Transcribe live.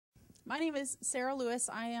My name is Sarah Lewis.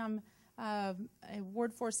 I am a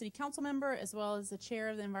Ward 4 City Council member as well as the chair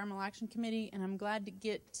of the Environmental Action Committee, and I'm glad to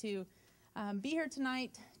get to be here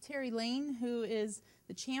tonight. Terry Lane, who is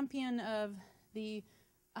the champion of the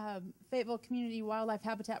Fayetteville Community Wildlife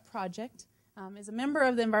Habitat Project, is a member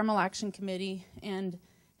of the Environmental Action Committee and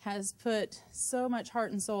has put so much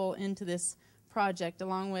heart and soul into this project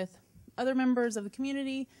along with other members of the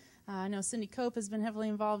community. I know Cindy Cope has been heavily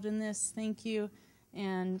involved in this. Thank you.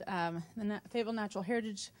 And the Fayetteville Natural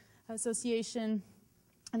Heritage Association.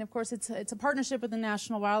 And of course, it's a partnership with the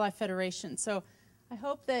National Wildlife Federation. So I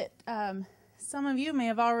hope that some of you may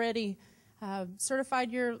have already certified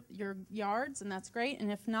your yards, and that's great.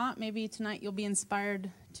 And if not, maybe tonight you'll be inspired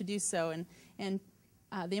to do so. And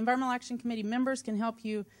the Environmental Action Committee members can help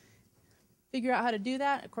you figure out how to do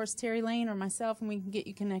that. Of course, Terry Lane or myself, and we can get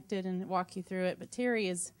you connected and walk you through it. But Terry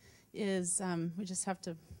is we just have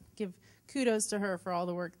to give kudos to her for all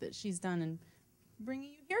the work that she's done in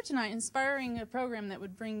bringing you here tonight, inspiring a program that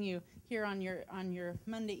would bring you here on your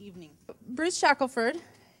Monday evening. Bruce Shackleford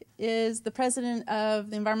is the president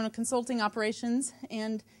of the Environmental Consulting Operations,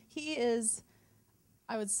 and he is,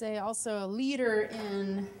 I would say, also a leader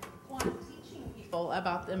in teaching people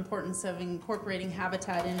about the importance of incorporating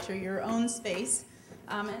habitat into your own space,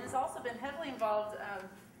 and has also been heavily involved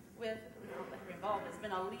has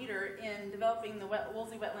been a leader in developing the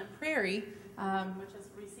Woolsey Wetland Prairie, which has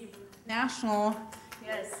received national,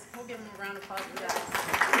 yes, we'll give him a round of applause for that.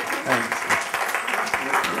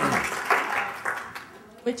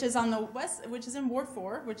 Which is on the west, which is in Ward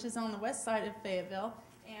 4, which is on the west side of Fayetteville,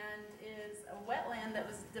 and is a wetland that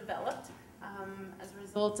was developed as a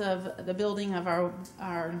result of the building of our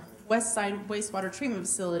west side wastewater treatment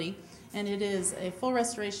facility, and it is a full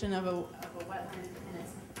restoration of a wetland.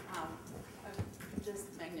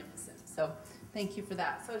 So thank you for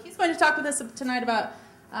that. So he's going to talk with us tonight about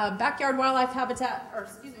backyard wildlife habitat,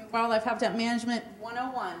 wildlife habitat management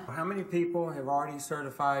 101. How many people have already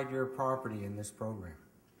certified your property in this program?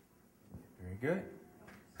 Very good.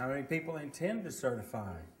 How many people intend to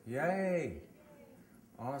certify? Yay!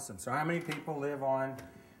 Awesome. So how many people live on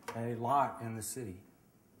a lot in the city?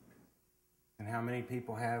 And how many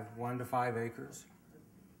people have 1 to 5 acres?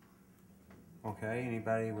 Okay,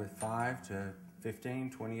 anybody with 5 to 15,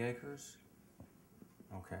 20 acres?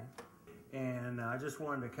 Okay. And I just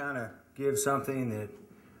wanted to kind of give something that,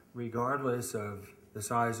 regardless of the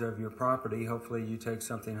size of your property, hopefully you take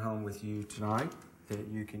something home with you tonight that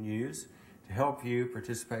you can use to help you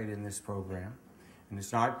participate in this program. And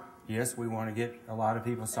it's not, yes, we want to get a lot of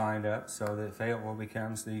people signed up so that Fayetteville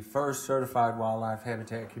becomes the first certified wildlife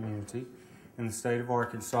habitat community in the state of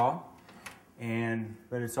Arkansas.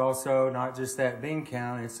 But it's also not just that bean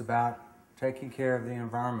count, it's about taking care of the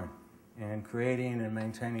environment and creating and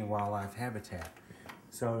maintaining wildlife habitat.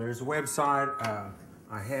 So there's a website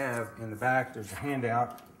I have in the back. There's a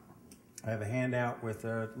handout. I have a handout with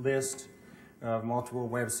a list of multiple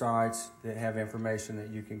websites that have information that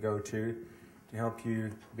you can go to help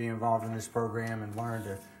you be involved in this program and learn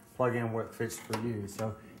to plug in what fits for you.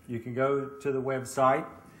 So you can go to the website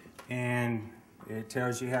and it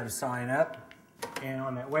tells you how to sign up. And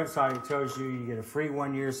on that website, it tells you you get a free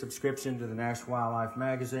 1-year subscription to the National Wildlife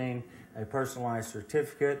Magazine, a personalized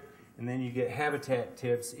certificate, and then you get habitat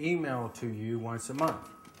tips emailed to you once a month.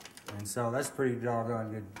 And so that's a pretty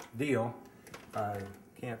doggone good deal. I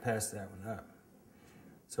can't pass that one up.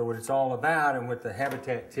 So what it's all about and what the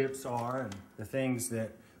habitat tips are and the things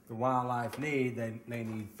that the wildlife need, they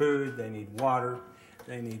need food, they need water,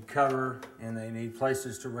 they need cover, and they need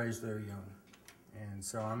places to raise their young. And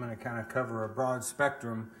so I'm going to kind of cover a broad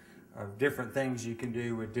spectrum of different things you can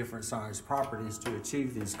do with different size properties to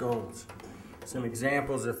achieve these goals. Some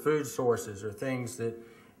examples of food sources are things that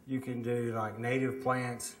you can do, like native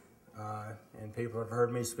plants, and people have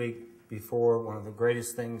heard me speak before. One of the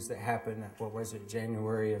greatest things that happened, what was it,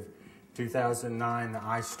 January of 2009, the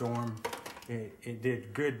ice storm, it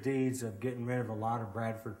did good deeds of getting rid of a lot of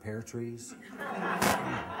Bradford pear trees.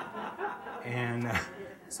 And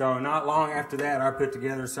so not long after that, I put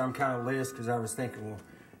together some kind of list because I was thinking, well,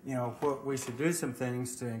 you know, what we should do some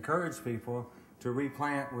things to encourage people to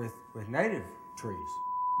replant with native trees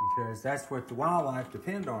because that's what the wildlife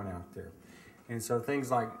depend on out there. And so things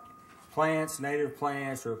like plants, native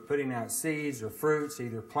plants, or putting out seeds or fruits,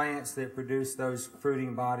 either plants that produce those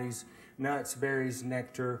fruiting bodies, nuts, berries,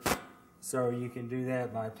 nectar. So you can do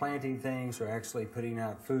that by planting things or actually putting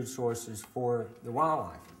out food sources for the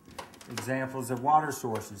wildlife. Examples of water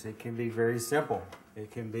sources, it can be very simple. It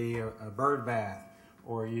can be a bird bath,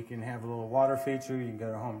 or you can have a little water feature. You can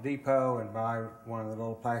go to Home Depot and buy one of the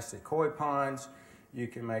little plastic koi ponds. You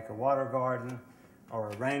can make a water garden. or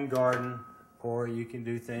a rain garden, or you can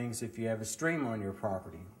do things if you have a stream on your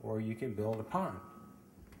property, or you can build a pond.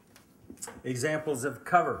 Examples of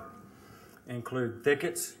cover include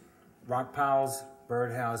thickets, rock piles,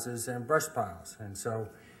 birdhouses, and brush piles. And so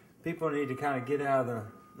people need to kind of get out of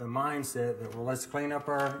the mindset that, well, let's clean up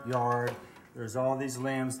our yard. There's all these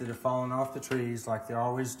limbs that have fallen off the trees like they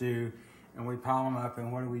always do, and we pile them up,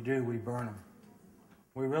 and what do? We burn them.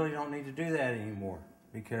 We really don't need to do that anymore,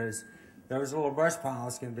 because those little brush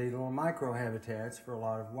piles can be little micro-habitats for a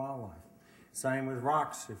lot of wildlife. Same with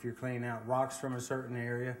rocks. If you're cleaning out rocks from a certain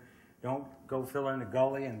area, don't go fill in a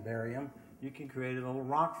gully and bury them. You can create a little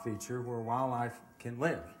rock feature where wildlife can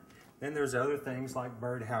live. Then there's other things like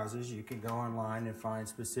bird houses. You can go online and find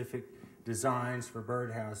specific designs for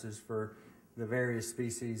bird houses for the various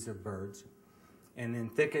species of birds. And then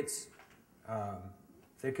thickets.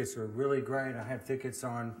 Thickets are really great. I have thickets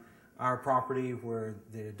on our property where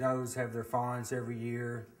the does have their fawns every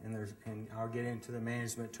year, and I'll get into the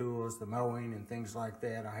management tools, the mowing and things like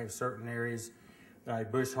that. I have certain areas that I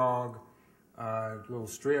bush hog, little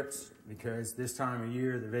strips, because this time of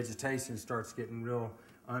year the vegetation starts getting real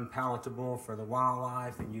unpalatable for the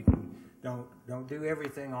wildlife, and you don't do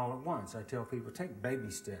everything all at once. I tell people, take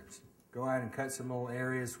baby steps. Go out and cut some little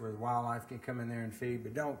areas where the wildlife can come in there and feed,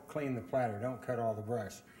 but don't clean the platter, don't cut all the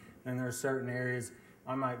brush. And there are certain areas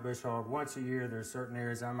I might bush hog once a year. There's certain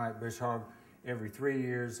areas I might bush hog every 3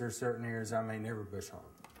 years. There's certain areas I may never bush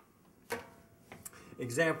hog.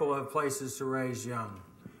 Example of places to raise young.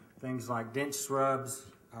 Things like dense shrubs,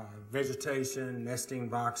 vegetation, nesting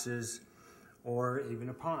boxes, or even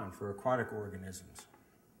a pond for aquatic organisms.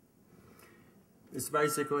 This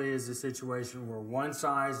basically is a situation where one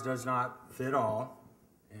size does not fit all.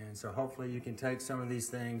 And so hopefully you can take some of these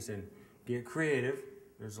things and get creative.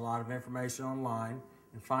 There's a lot of information online,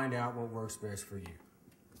 and find out what works best for you.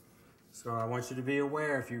 So I want you to be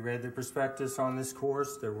aware, if you read the prospectus on this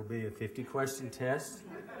course, there will be a 50-question test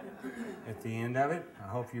at the end of it. I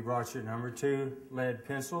hope you brought your number 2 lead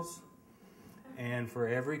pencils. And for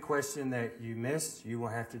every question that you missed, you will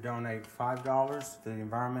have to donate $5 to the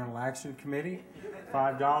Environmental Action Committee,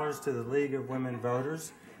 $5 to the League of Women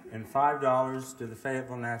Voters, and $5 to the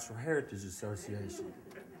Fayetteville Natural Heritage Association.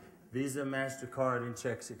 Visa, MasterCard, and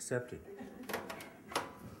checks accepted.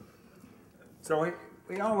 So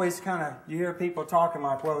we always kind of, you hear people talking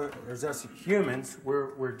like, well, there's us humans,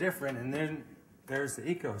 we're different, and then there's the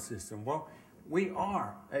ecosystem. Well, we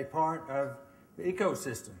are a part of the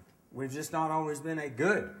ecosystem. We've just not always been a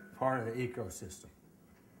good part of the ecosystem.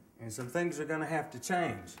 And some things are going to have to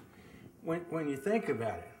change. When you think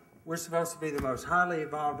about it, we're supposed to be the most highly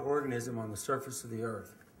evolved organism on the surface of the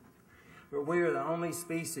earth. But we are the only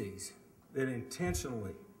species that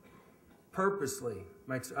intentionally, purposely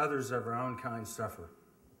makes others of our own kind suffer.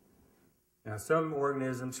 Now, some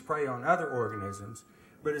organisms prey on other organisms,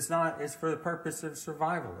 but it's for the purpose of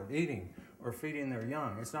survival, of eating or feeding their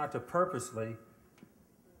young. It's not to purposely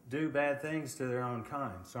do bad things to their own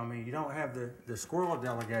kind. So, I mean, you don't have the squirrel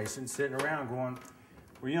delegation sitting around going,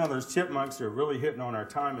 well, you know, those chipmunks are really hitting on our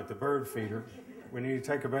time at the bird feeder. We need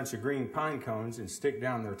to take a bunch of green pine cones and stick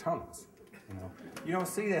down their tunnels. You don't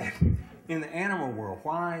see that in the animal world.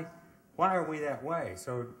 Why are we that way?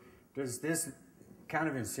 So does this kind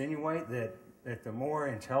of insinuate that the more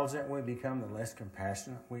intelligent we become, the less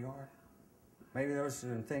compassionate we are? Maybe those are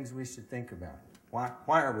some things we should think about. Why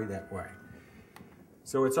are we that way?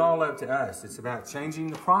 So it's all up to us. It's about changing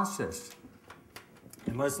the process.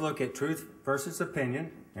 And let's look at truth versus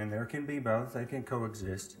opinion, and there can be both. They can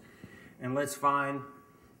coexist. And let's find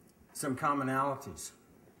some commonalities,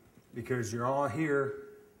 because you're all here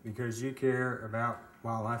because you care about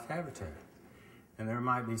wildlife habitat. And there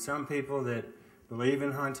might be some people that believe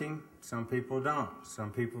in hunting, some people don't.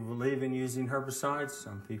 Some people believe in using herbicides,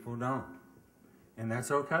 some people don't. And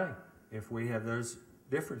that's okay if we have those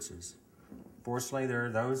differences. Fortunately, there are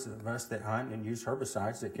those of us that hunt and use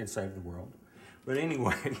herbicides that can save the world. But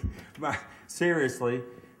anyway, seriously,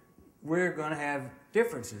 we're going to have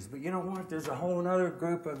differences. But you know what? There's a whole other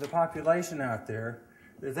group of the population out there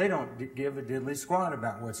that they don't give a diddly squat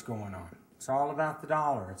about what's going on. It's all about the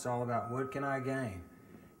dollar. It's all about what can I gain.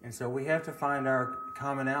 And so we have to find our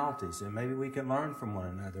commonalities, and maybe we can learn from one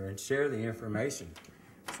another and share the information.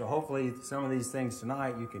 So hopefully some of these things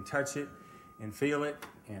tonight, you can touch it and feel it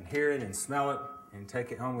and hear it and smell it and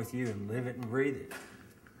take it home with you and live it and breathe it.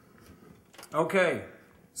 Okay,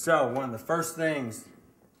 so one of the first things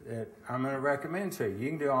that I'm going to recommend to you, you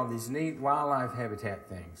can do all these neat wildlife habitat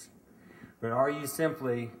things, but are you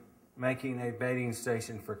simply making a baiting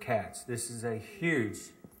station for cats? This is a huge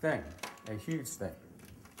thing,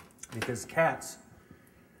 because cats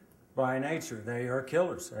by nature, they are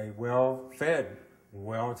killers. A well-fed,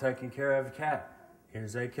 well-taken care of cat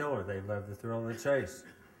is a killer. They love the thrill of the chase.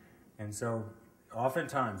 And so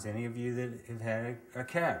oftentimes, any of you that have had a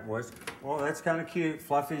cat was, well, that's kind of cute.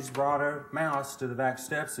 Fluffy's brought a mouse to the back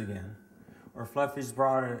steps again. Or Fluffy's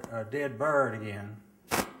brought a dead bird again.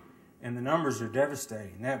 And the numbers are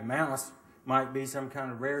devastating. That mouse might be some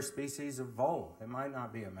kind of rare species of vole. It might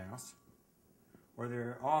not be a mouse. Or there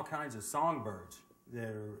are all kinds of songbirds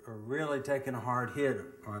that are really taking a hard hit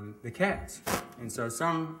on the cats. And so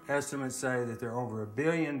some estimates say that there are over 1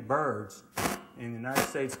 billion birds in the United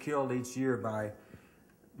States killed each year by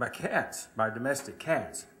cats, by domestic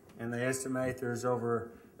cats. And they estimate there's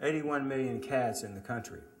over 81 million cats in the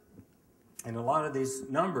country. And a lot of these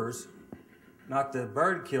numbers, not the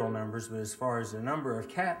bird kill numbers, but as far as the number of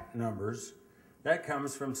cat numbers, that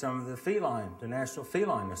comes from some of the National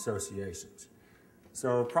Feline Associations.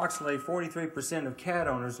 So approximately 43% of cat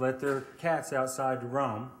owners let their cats outside to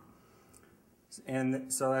roam.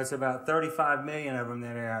 And so that's about 35 million of them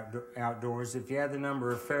that are outdoors. If you add the number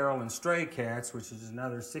of feral and stray cats, which is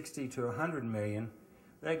another 60 to 100 million,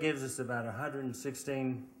 that gives us about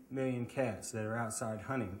 116 million cats that are outside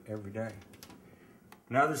hunting every day.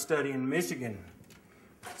 Another study in Michigan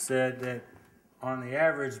said that on the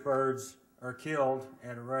average, birds are killed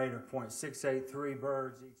at a rate of 0.683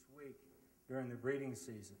 birds each week during the breeding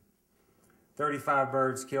season. 35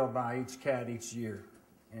 birds killed by each cat each year.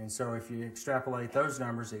 And so if you extrapolate those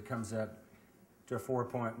numbers, it comes up to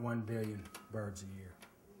 4.1 billion birds a year.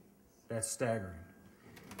 That's staggering.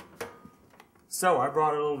 So I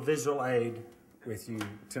brought a little visual aid with you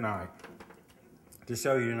tonight to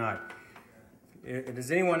show you tonight. Has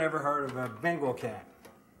anyone ever heard of a Bengal cat?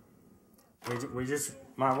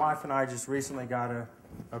 My wife and I just recently got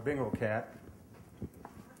a Bengal cat.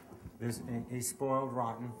 He's spoiled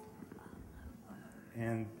rotten.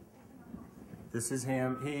 And this is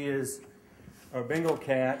him. He is a Bengal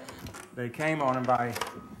cat. They came on him by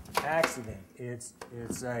accident. They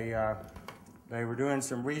were doing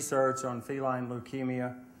some research on feline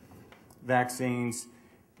leukemia vaccines,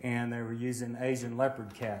 and they were using Asian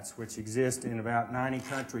leopard cats, which exist in about 90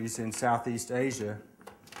 countries in Southeast Asia.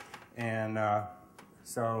 And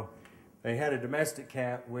so they had a domestic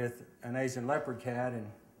cat with an Asian leopard cat, and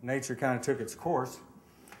nature kind of took its course.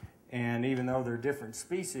 And even though they're different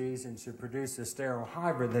species and should produce a sterile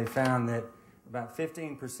hybrid, they found that about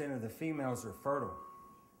 15% of the females are fertile.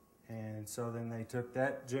 And so then they took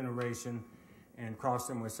that generation and crossed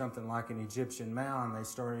them with something like an Egyptian mound. They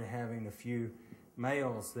started having a few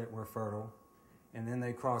males that were fertile. And then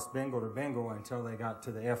they crossed Bengal to Bengal until they got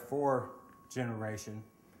to the F4 generation,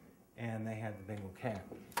 and they had the Bengal cat.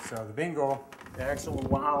 So the Bengal, the actual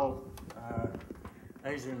wild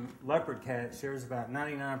Asian leopard cat, shares about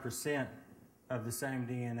 99% of the same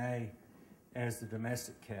DNA as the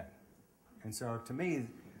domestic cat. And so to me,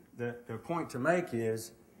 the point to make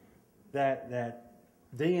is that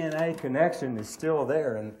DNA connection is still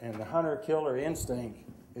there, and the hunter-killer instinct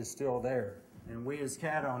is still there. And we as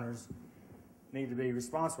cat owners need to be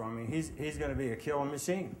responsible. I mean, he's going to be a killing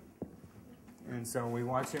machine. And so we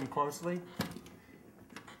watch him closely,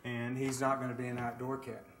 and he's not going to be an outdoor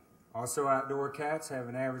cat. Also, outdoor cats have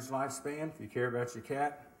an average lifespan. If you care about your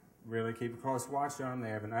cat, really keep a close watch on them. They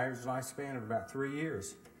have an average lifespan of about 3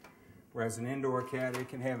 years. Whereas an indoor cat, it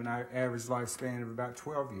can have an average lifespan of about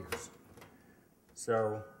 12 years.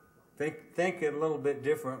 So think it a little bit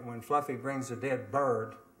different when Fluffy brings a dead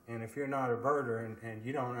bird. And if you're not a birder and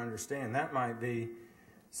you don't understand, that might be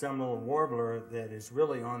some little warbler that is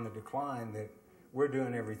really on the decline, that we're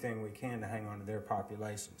doing everything we can to hang on to their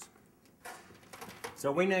populations.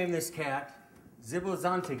 So we named this cat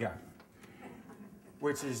Zibbelzantiger,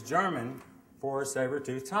 which is German for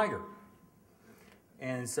saber-toothed tiger.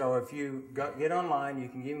 And so if you get online, you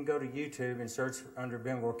can even go to YouTube and search under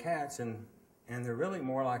Bengal cats, and they're really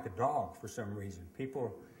more like a dog for some reason.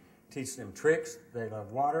 People teach them tricks. They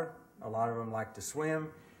love water. A lot of them like to swim.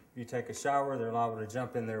 If you take a shower, they're liable to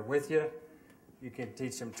jump in there with you. You can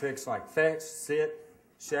teach them tricks like fetch, sit,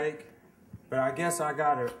 shake. But I guess I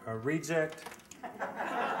got a reject,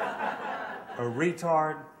 a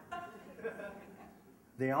retard.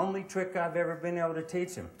 The only trick I've ever been able to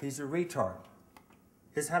teach him, he's a retard,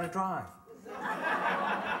 is how to drive.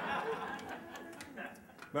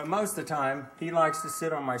 But most of the time, he likes to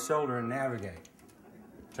sit on my shoulder and navigate.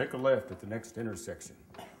 Take a left at the next intersection.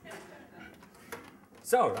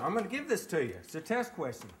 So, I'm going to give this to you. It's a test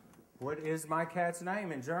question. What is my cat's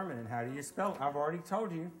name in German, and how do you spell it? I've already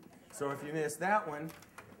told you. So if you missed that one,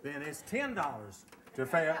 then it's $10 to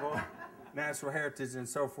Fayetteville Natural Heritage and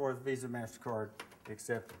so forth, Visa, MasterCard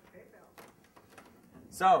accepted.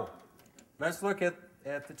 So, let's look at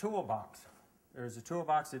the toolbox. There's a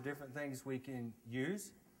toolbox of different things we can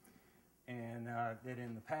use, and that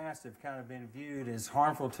in the past have kind of been viewed as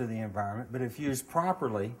harmful to the environment, but if used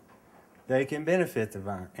properly, they can benefit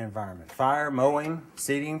the environment. Fire, mowing,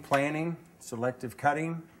 seeding, planting, selective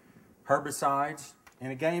cutting, herbicides,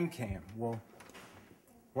 and a game cam. Well,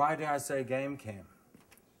 why do I say game cam?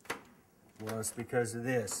 Well, it's because of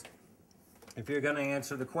this. If you're going to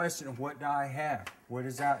answer the question, what do I have? What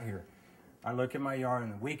is out here? I look at my yard on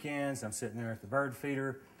the weekends. I'm sitting there at the bird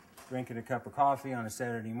feeder, drinking a cup of coffee on a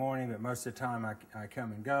Saturday morning, but most of the time I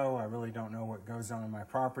come and go. I really don't know what goes on my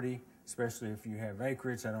property, especially if you have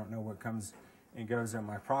acreage. I don't know what comes and goes on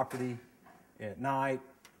my property at night.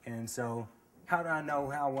 And so how do I know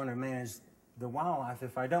how I want to manage the wildlife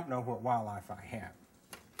if I don't know what wildlife I have?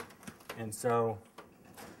 And so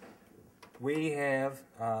we have,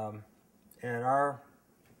 at our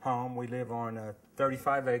home, we live on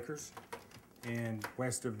 35 acres and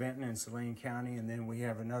west of Benton in Saline County, and then we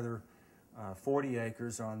have another 40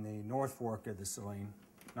 acres on the North Fork of the Saline,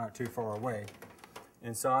 not too far away.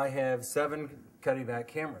 And so I have 7 cutting-back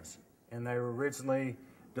cameras, and they were originally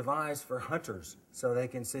devised for hunters, so they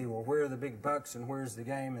can see, well, where are the big bucks and where's the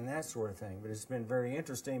game and that sort of thing. But it's been very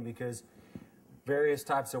interesting because various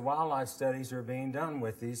types of wildlife studies are being done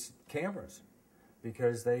with these cameras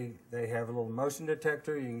because they have a little motion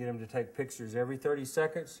detector. You can get them to take pictures every 30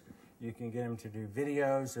 seconds. You can get them to do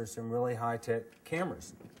videos. There's some really high-tech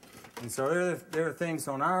cameras. And so there are things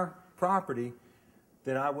on our property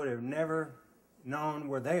that I would have never known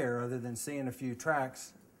were there other than seeing a few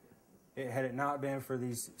tracks had it not been for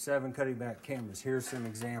these 7 cutting-back cameras. Here's some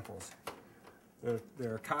examples.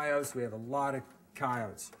 There are coyotes. We have a lot of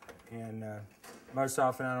coyotes. And most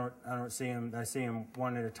often I don't see them. I see them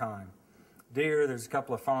one at a time. Deer, there's a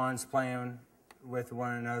couple of fawns playing with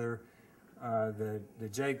one another. The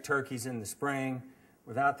Jake turkeys in the spring.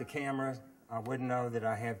 Without the camera, I wouldn't know that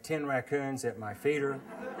I have 10 raccoons at my feeder.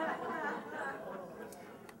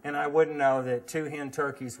 And I wouldn't know that 2 hen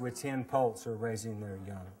turkeys with 10 poults are raising their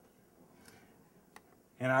young.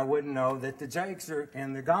 And I wouldn't know that the jakes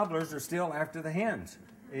and the gobblers are still after the hens,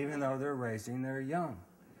 even though they're raising their young.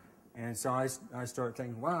 And so I start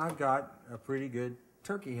thinking, well, I've got a pretty good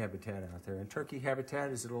turkey habitat out there. And turkey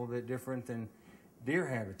habitat is a little bit different than deer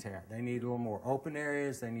habitat. They need a little more open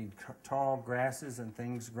areas. They need tall grasses and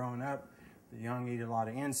things growing up. The young eat a lot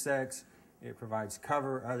of insects. It provides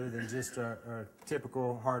cover other than just a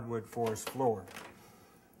typical hardwood forest floor.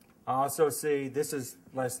 I also see, this is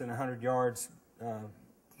less than 100 yards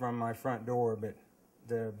from my front door, but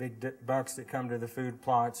the big bucks that come to the food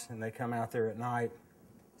plots, and they come out there at night.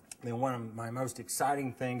 Then one of my most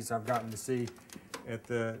exciting things I've gotten to see at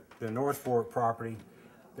the North Fork property,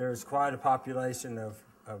 there's quite a population of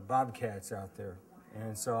bobcats out there.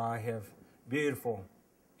 And so I have beautiful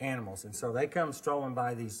animals. And so they come strolling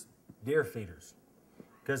by these deer feeders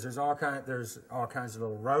because there's all kinds of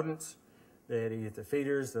little rodents that eat at the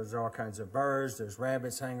feeders. There's all kinds of birds. There's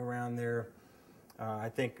rabbits hanging around there. I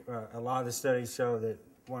think a lot of the studies show that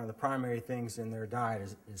one of the primary things in their diet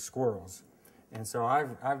is squirrels. And so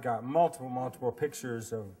I've got multiple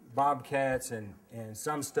pictures of bobcats, and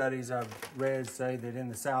some studies I've read say that in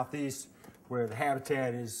the southeast where the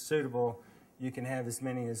habitat is suitable, you can have as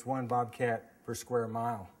many as 1 bobcat per square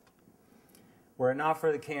mile. Were it not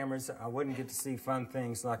for the cameras, I wouldn't get to see fun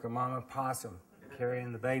things like a mama possum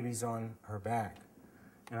carrying the babies on her back.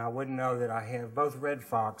 And I wouldn't know that I have both red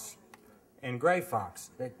fox and gray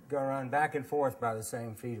fox that go run back and forth by the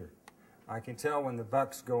same feeder. I can tell when the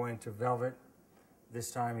bucks go into velvet this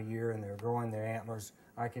time of year and they're growing their antlers.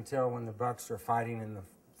 I can tell when the bucks are fighting in the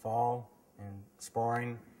fall and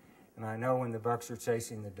sparring. And I know when the bucks are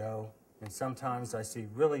chasing the doe. And sometimes I see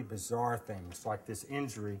really bizarre things like this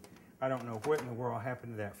injury. I don't know what in the world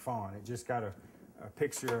happened to that fawn. It just got a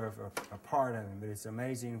picture of a part of him. But it's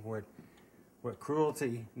amazing what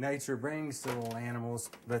cruelty nature brings to little animals,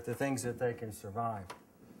 but the things that they can survive.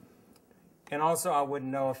 And also I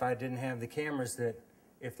wouldn't know if I didn't have the cameras that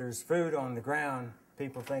if there's food on the ground,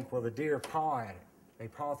 people think, well, the deer paw at it. They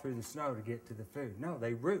paw through the snow to get to the food. No,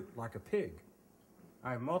 they root like a pig.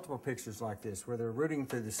 I have multiple pictures like this where they're rooting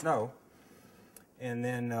through the snow. And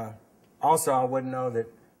then also I wouldn't know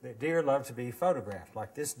that deer love to be photographed.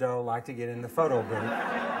 Like this doe liked to get in the photo booth.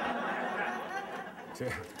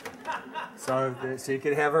 so that she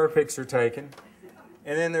could have her picture taken.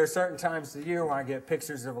 And then there are certain times of the year when I get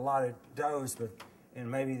pictures of a lot of does, and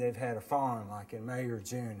maybe they've had a fawn like in May or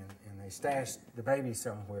June, and they stashed the baby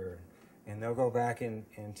somewhere, and they'll go back and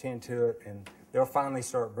tend to it, and they'll finally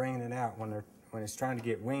start bringing it out when it's trying to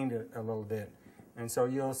get weaned a little bit. And so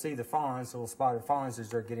you'll see the fawns, little spotted fawns, as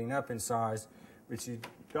they're getting up in size, but you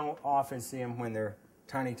don't often see them when they're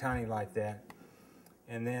tiny, tiny like that.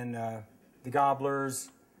 And then the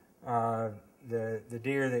gobblers, the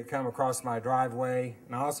deer that come across my driveway.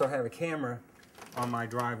 And I also have a camera on my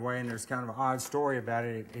driveway, and there's kind of an odd story about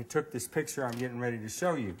it. It took this picture I'm getting ready to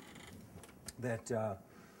show you that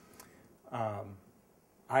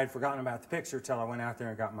I had forgotten about the picture till I went out there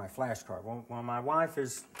and got my flashcard. Well, my wife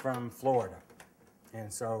is from Florida,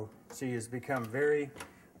 and so she has become very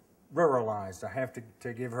ruralized. I have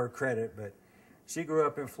to give her credit, but she grew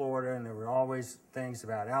up in Florida, and there were always things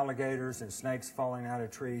about alligators and snakes falling out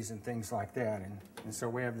of trees and things like that. And so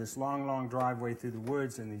we have this long, long driveway through the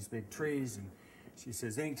woods and these big trees. And she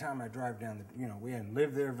says, anytime I drive down we hadn't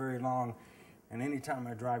lived there very long, and anytime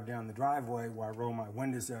I drive down the driveway, well, I roll my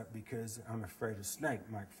windows up because I'm afraid a snake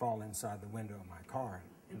might fall inside the window of my car.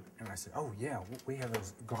 And I said, oh yeah, we have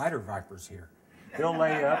those glider vipers here. They'll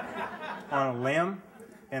lay up on a limb,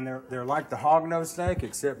 and they're like the hognose snake,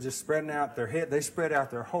 except just spreading out their head. They spread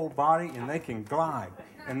out their whole body, and they can glide.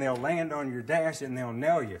 And they'll land on your dash, and they'll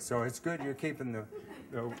nail you. So it's good you're keeping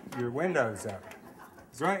your windows up.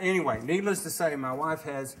 So anyway, needless to say, my wife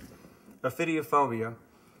has ophidiophobia,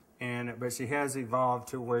 but she has evolved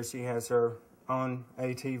to where she has her own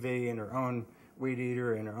ATV and her own weed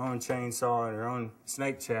eater and her own chainsaw and her own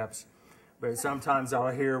snake chaps. But sometimes I'll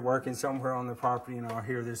hear working somewhere on the property, and I'll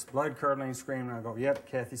hear this blood-curdling scream, and I'll go, yep,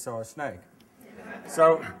 Kathy saw a snake.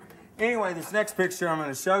 So anyway, this next picture I'm going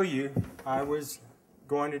to show you, I was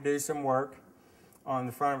going to do some work on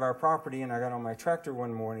the front of our property, and I got on my tractor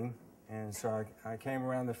one morning, and so I came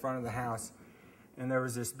around the front of the house, and there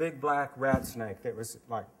was this big black rat snake that was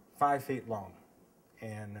like 5 feet long.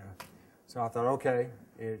 And so I thought, okay,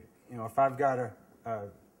 if I've got a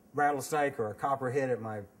rattlesnake or a copperhead at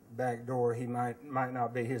my back door, he might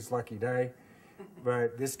not be his lucky day,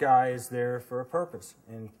 but this guy is there for a purpose.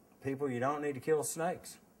 And people, you don't need to kill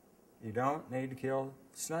snakes. You don't need to kill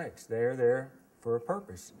snakes. They're there for a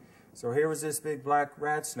purpose. So here was this big black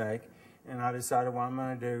rat snake, and I decided, well, I'm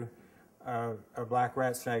going to do a black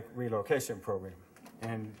rat snake relocation program.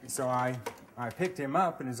 And so I picked him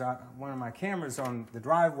up, and one of my cameras on the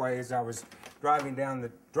driveway, as I was driving down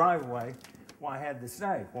the driveway, well, I had the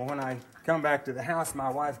snake. Well, when I come back to the house,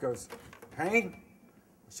 my wife goes, Hank?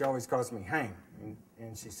 She always calls me Hank.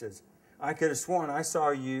 And she says, I could have sworn I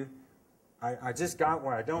saw you. I just got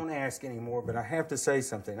where I don't ask anymore, but I have to say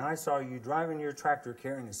something. I saw you driving your tractor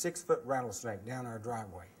carrying a 6-foot rattlesnake down our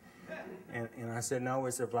driveway. And I said, no,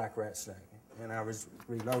 it's a black rat snake. And I was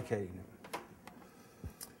relocating it.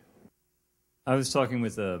 I was talking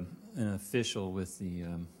with an official with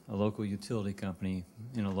a local utility company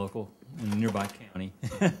in a nearby county,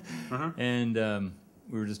 and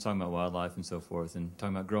we were just talking about wildlife and so forth, and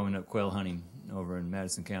talking about growing up quail hunting over in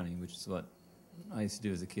Madison County, which is what I used to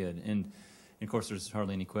do as a kid. And of course, there's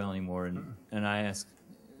hardly any quail anymore. And I asked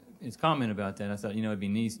his comment about that. I thought, it'd be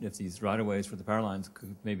neat if these right-of-ways for the power lines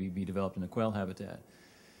could maybe be developed in a quail habitat.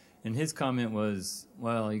 And his comment was,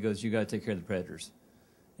 well, he goes, you got to take care of the predators.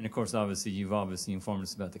 And of course, you've obviously informed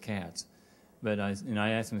us about the cats. But I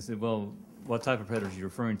asked him, I said, well, what type of predators are you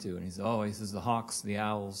referring to? And he said, he says the hawks, the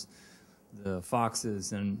owls, the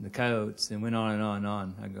foxes, and the coyotes, and went on and on and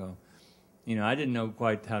on. I go, I didn't know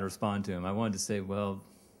quite how to respond to him. I wanted to say, well,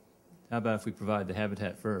 how about if we provide the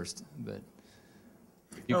habitat first? But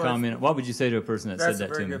if you comment, what would you say to a person that said that to me?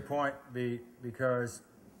 That's a very good point, because,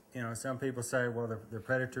 some people say, well, the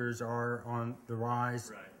predators are on the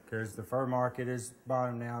rise because the fur market is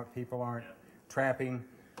bottomed out. People aren't trapping.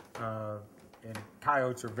 And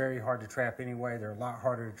coyotes are very hard to trap anyway. They're a lot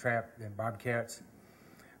harder to trap than bobcats.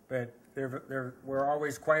 But there were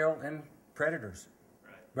always quail and predators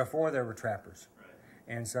before there were trappers.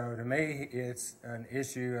 And so to me, it's an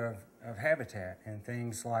issue of habitat and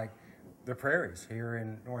things like the prairies here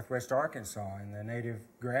in northwest Arkansas and the native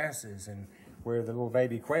grasses, and where the little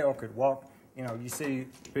baby quail could walk. You see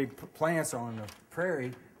big plants on the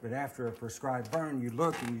prairie, but after a prescribed burn, you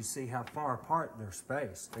look and you see how far apart they're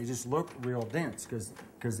spaced. They just look real dense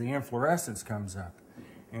because the inflorescence comes up.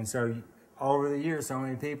 And so over the years, so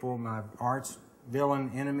many people, my arch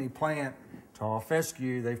villain enemy plant, tall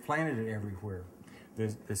fescue, they've planted it everywhere.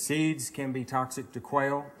 The seeds can be toxic to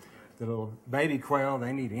quail. The little baby quail,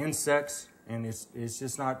 they need insects, and it's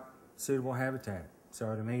just not suitable habitat.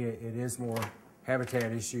 So to me, it is more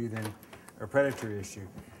habitat issue than a predator issue.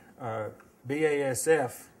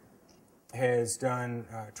 BASF has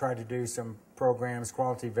tried to do some programs,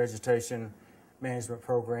 quality vegetation management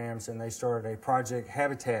programs, and they started a project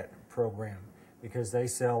habitat program because they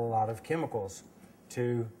sell a lot of chemicals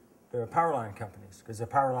to the power line companies, because the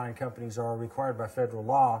power line companies are required by federal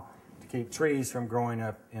law to keep trees from growing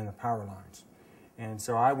up in the power lines. And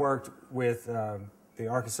so I worked with the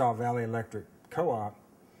Arkansas Valley Electric Co-op,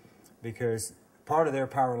 because part of their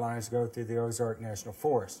power lines go through the Ozark National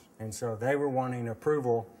Forest. And so they were wanting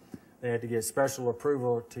approval. They had to get special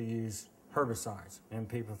approval to use herbicides. And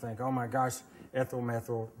people think, oh my gosh, ethyl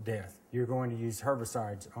methyl death. You're going to use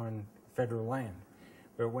herbicides on federal land.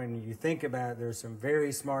 But when you think about it, there's some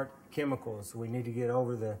very smart chemicals. We need to get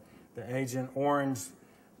over the Agent Orange,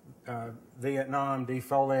 Vietnam,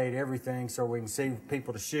 defoliate everything so we can see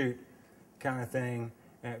people to shoot kind of thing,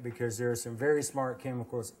 because there are some very smart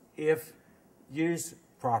chemicals if used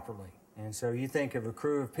properly. And so you think of a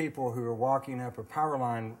crew of people who are walking up a power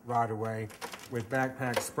line right away with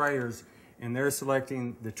backpack sprayers, and they're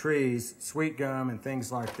selecting the trees, sweet gum and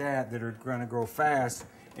things like that are going to grow fast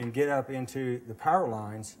and get up into the power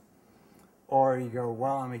lines. Or you go,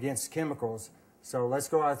 well, I'm against chemicals, so let's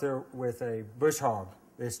go out there with a bush hog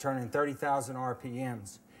that's turning 30,000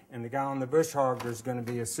 RPMs. And the guy on the bush hog, there's going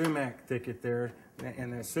to be a sumac thicket there,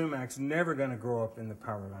 and that sumac's never going to grow up in the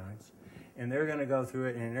power lines. And they're going to go through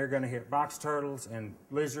it, and they're going to hit box turtles and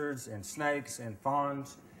lizards and snakes and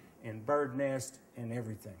fawns and bird nests and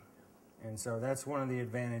everything. And so that's one of the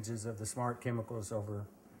advantages of the smart chemicals over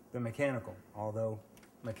the mechanical, although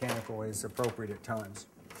mechanical is appropriate at times.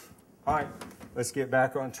 All right, let's get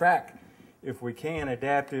back on track. If we can,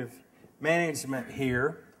 adaptive management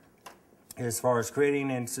here, as far as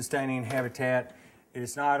creating and sustaining habitat,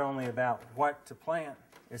 is not only about what to plant,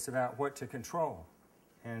 it's about what to control.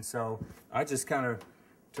 And so I just kind of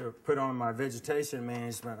to put on my vegetation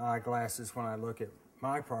management eyeglasses when I look at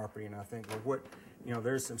my property, and I think, well, what, you know,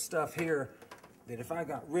 there's some stuff here that if I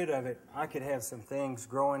got rid of it, I could have some things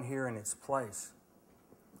growing here in its place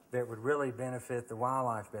that would really benefit the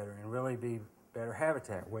wildlife better and really be better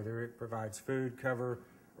habitat, whether it provides food, cover,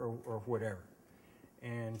 or whatever.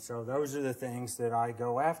 And so those are the things that I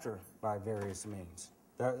go after by various means.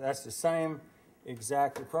 That's the same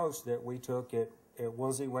exact approach that we took at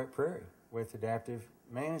Woolsey Wet Prairie with adaptive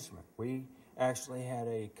management. We actually had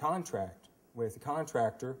a contract with a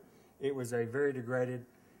contractor. It was a very degraded,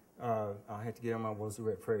 I had to get on my Woolsey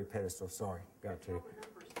Wet Prairie pedestal, sorry, got to.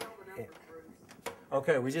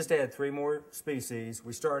 Okay, we just added 3 more species.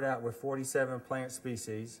 We started out with 47 plant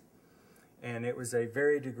species, and it was a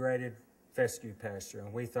very degraded fescue pasture.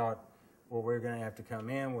 And we thought, well, we're going to have to come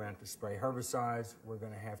in, we're going to have to spray herbicides, we're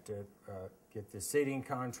going to have to get the seeding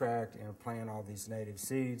contract and plant all these native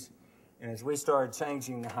seeds. And as we started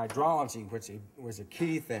changing the hydrology, which was a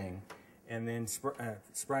key thing, and then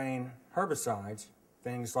spraying herbicides,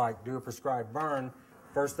 things like do a prescribed burn,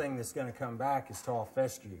 first thing that's going to come back is tall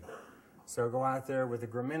fescue. So go out there with a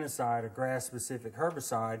graminicide, a grass-specific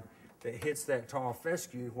herbicide that hits that tall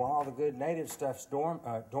fescue while all the good native stuff's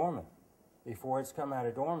dormant before it's come out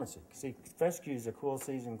of dormancy. See, fescue is a cool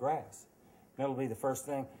season grass. That'll be the first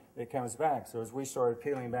thing that comes back. So as we started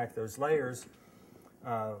peeling back those layers,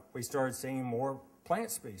 we started seeing more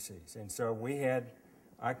plant species. And so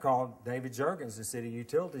I called David Juergens, the city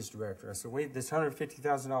utilities director. I said, this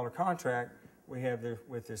 $150,000 contract we have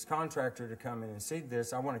with this contractor to come in and seed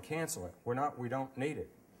this, I want to cancel it. We don't need it.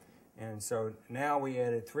 And so now we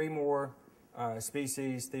added 3 more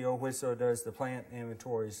species. Theo Whisso does the plant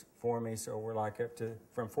inventories for me, so we're like up to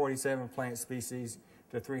from 47 plant species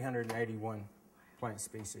to 381 plant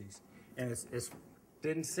species. And it's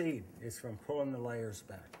didn't seed, it's from pulling the layers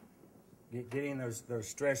back. Getting those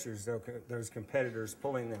stressors, those competitors,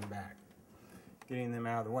 pulling them back, getting them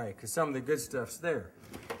out of the way, because some of the good stuff's there.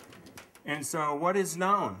 And so what is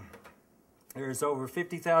known? There's over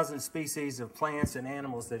 50,000 species of plants and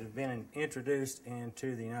animals that have been introduced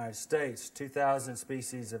into the United States, 2,000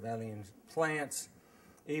 species of alien plants.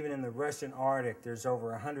 Even in the Russian Arctic, there's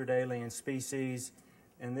over 100 alien species,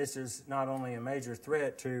 and this is not only a major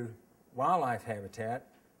threat to wildlife habitat,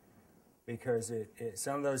 because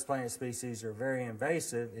some of those plant species are very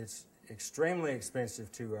invasive. It's extremely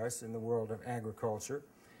expensive to us in the world of agriculture,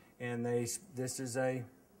 and this is a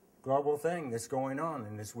global thing that's going on.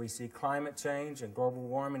 And as we see climate change and global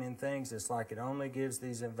warming and things, it's like it only gives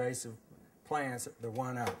these invasive plants the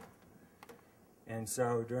one up. And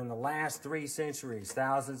so during the last 3 centuries,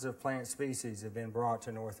 thousands of plant species have been brought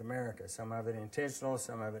to North America. Some of it intentional,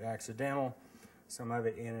 some of it accidental, some of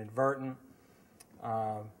it inadvertent.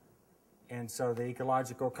 And so the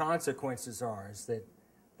ecological consequences is that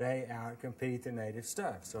they outcompete the native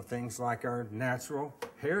stuff. So things like our natural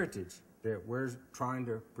heritage that we're trying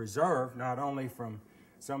to preserve, not only from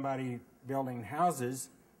somebody building houses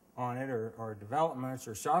on it or developments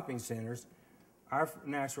or shopping centers, our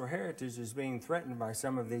natural heritage is being threatened by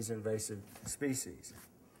some of these invasive species.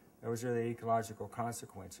 Those are the ecological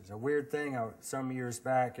consequences. A weird thing, some years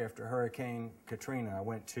back after Hurricane Katrina, I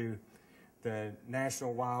went to the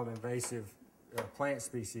National Wild Invasive Plant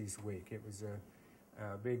Species Week. It was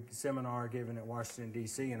a big seminar given at Washington,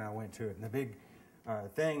 D.C., and I went to it. And the big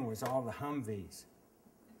thing was all the Humvees.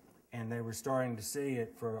 And they were starting to see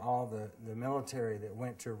it for all the military that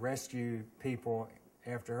went to rescue people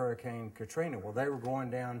after Hurricane Katrina. Well, they were going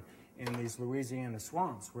down in these Louisiana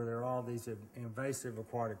swamps where there are all these invasive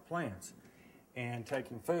aquatic plants and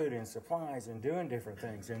taking food and supplies and doing different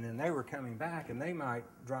things. And then they were coming back, and they might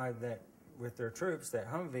drive that with their troops,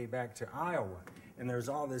 that Humvee, back to Iowa. And there's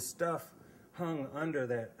all this stuff hung under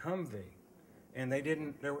that Humvee. And they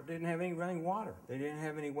didn't have any running water. They didn't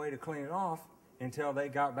have any way to clean it off until they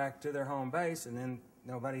got back to their home base, and then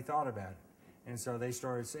nobody thought about it. And so they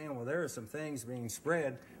started saying, well, there are some things being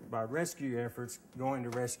spread by rescue efforts going to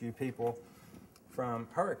rescue people from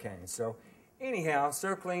hurricanes. So anyhow,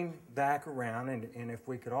 circling back around, and if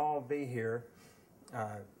we could all be here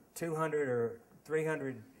 200 or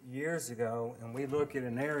 300 years ago, and we look at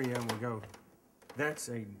an area and we go, that's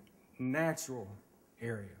a natural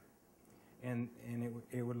area. And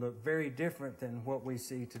it would look very different than what we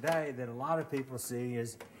see today, that a lot of people see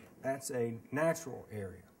as that's a natural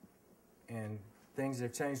area. And things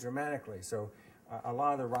have changed dramatically. So a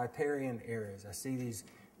lot of the riparian areas, I see these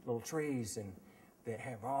little trees and that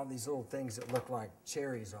have all these little things that look like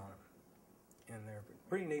cherries on them. And they're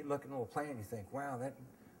pretty neat looking little plant. You think, wow,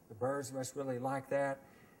 the birds must really like that.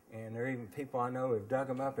 And there are even people I know who have dug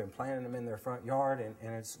them up and planted them in their front yard,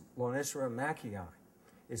 and it's Lonicera macchii.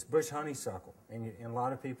 It's bush honeysuckle. And a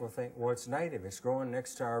lot of people think, well, it's native. It's growing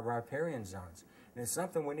next to our riparian zones. And it's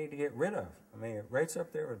something we need to get rid of. I mean, it rates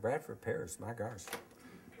up there with Bradford pears, my gosh.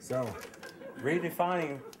 So,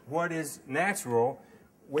 redefining what is natural,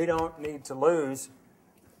 we don't need to lose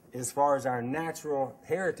as far as our natural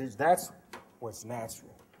heritage. That's what's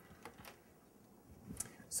natural.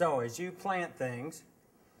 So, as you plant things,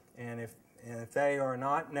 and if they are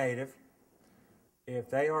not native, if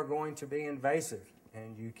they are going to be invasive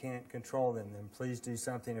and you can't control them, then please do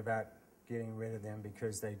something about getting rid of them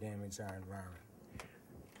because they damage our environment.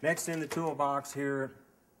 Next in the toolbox here,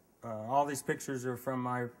 all these pictures are from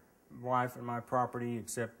my wife and my property,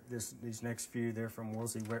 except these next few, they're from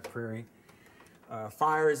Woolsey Wet Prairie.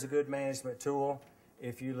 Fire is a good management tool.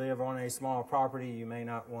 If you live on a small property, you may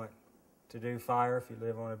not want to do fire. If you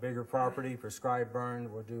live on a bigger property, prescribed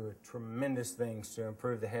burn will do tremendous things to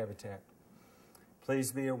improve the habitat.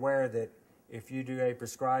 Please be aware that if you do a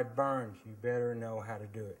prescribed burn, you better know how to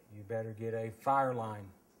do it. You better get a fire line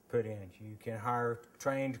put in. You can hire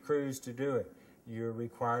trained crews to do it. You're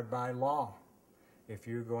required by law, if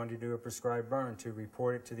you're going to do a prescribed burn, to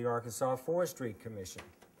report it to the Arkansas Forestry Commission.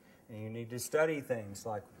 And you need to study things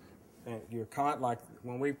like like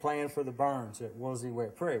when we plan for the burns at Woolsey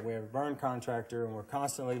Wet Prairie, we have a burn contractor and we're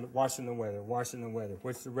constantly watching the weather.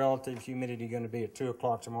 What's the relative humidity going to be at 2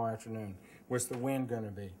 o'clock tomorrow afternoon? What's the wind going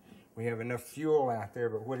to be? We have enough fuel out there,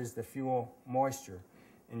 but what is the fuel moisture?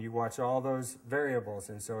 And you watch all those variables,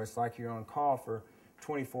 and so it's like you're on call for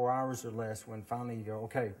 24 hours or less when finally you go,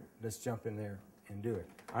 okay, let's jump in there and do it.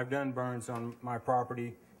 I've done burns on my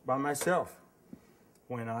property by myself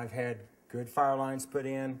when I've had good fire lines put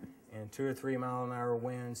in and 2 or 3 mile an hour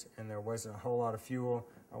winds and there wasn't a whole lot of fuel.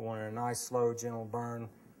 I wanted a nice, slow, gentle burn.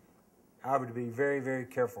 I would be very, very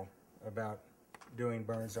careful about doing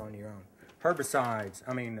burns on your own. Herbicides,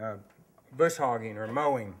 bush hogging or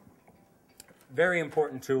mowing. Very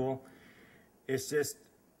important tool. It's just,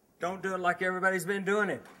 don't do it like everybody's been doing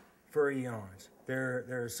it for eons. There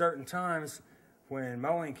are certain times when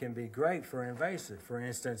mowing can be great for invasive. For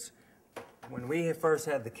instance, when we first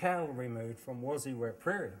had the cattle removed from Woolsey Wet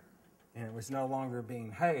Prairie, and it was no longer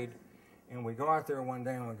being hayed, and we go out there one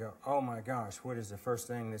day and we go, oh my gosh, what is the first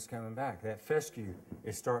thing that's coming back? That fescue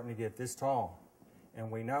is starting to get this tall. And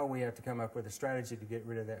we know we have to come up with a strategy to get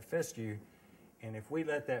rid of that fescue. And if we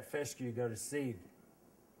let that fescue go to seed,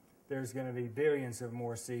 there's going to be billions of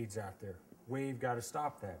more seeds out there. We've got to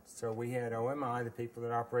stop that. So we had OMI, the people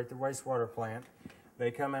that operate the wastewater plant,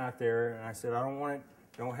 they come out there, and I said,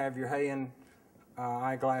 don't have your haying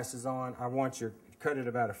eyeglasses on. I want you to cut it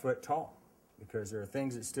about 1 foot tall, because there are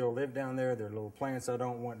things that still live down there. There are little plants I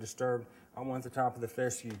don't want disturbed. I want the top of the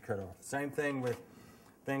fescue cut off. Same thing with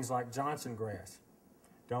things like Johnson grass.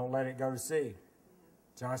 Don't let it go to seed.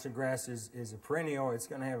 Johnson grass is a perennial. It's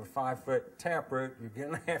going to have a 5-foot taproot. You're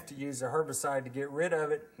going to have to use a herbicide to get rid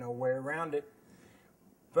of it. No way around it.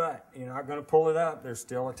 But you're not going to pull it up. There's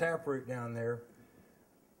still a taproot down there.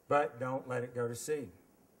 But don't let it go to seed.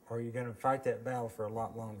 or you're going to fight that battle for a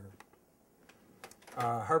lot longer.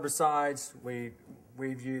 Herbicides,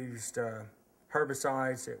 we've used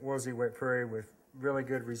herbicides at Woolsey Wet Prairie with really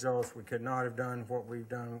good results. We could not have done what we've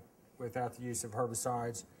done without the use of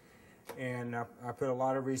herbicides. And I put a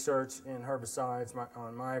lot of research in herbicides.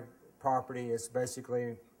 On my property, it's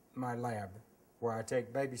basically my lab, where I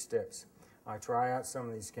take baby steps. I try out some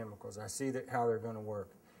of these chemicals. I see how they're going to work.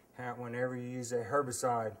 Whenever you use a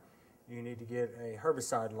herbicide, you need to get a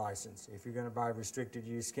herbicide license if you're going to buy restricted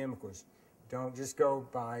use chemicals. Don't just go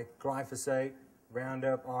buy glyphosate,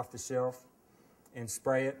 Roundup off the shelf, and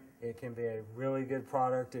spray it. It can be a really good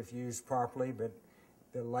product if used properly, but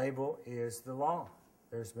the label is the law.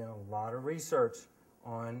 There's been a lot of research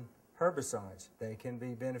on herbicides. They can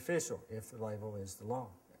be beneficial if the label is the law,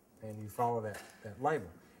 and you follow that label.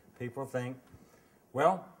 People think,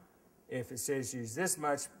 well, if it says use this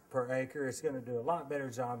much per acre, it's going to do a lot better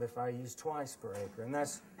job if I use twice per acre, and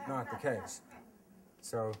that's not the case.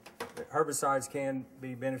 So herbicides can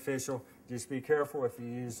be beneficial. Just be careful if you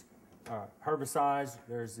use herbicides.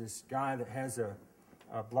 There's this guy that has a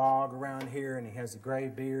blog around here, and he has a gray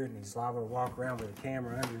beard, and he's liable to walk around with a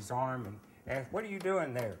camera under his arm and ask, "What are you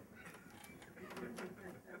doing there?"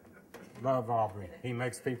 Love Aubrey. He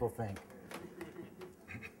makes people think.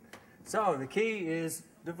 So the key is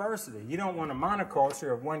diversity. You don't want a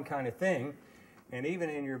monoculture of one kind of thing, and even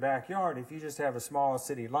in your backyard, if you just have a small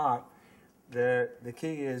city lot, the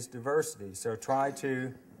key is diversity. So try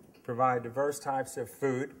to provide diverse types of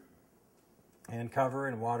food and cover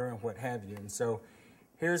and water and what have you. And so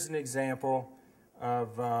here's an example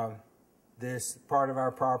of this part of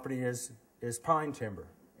our property is pine timber.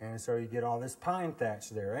 And so you get all this pine thatch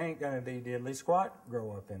there. Ain't going to be diddly squat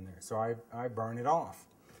grow up in there. So I burn it off.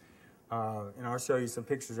 And I'll show you some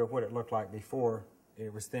pictures of what it looked like before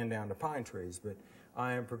it was thinned down to pine trees. But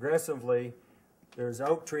I am progressively, there's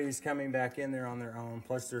oak trees coming back in there on their own,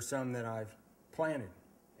 plus there's some that I've planted.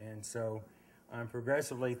 And so I'm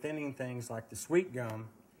progressively thinning things like the sweet gum,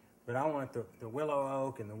 but I want the willow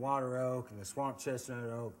oak and the water oak and the swamp chestnut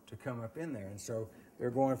oak to come up in there. And so they're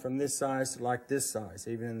going from this size to like this size.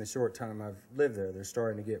 Even in the short time I've lived there, they're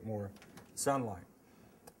starting to get more sunlight.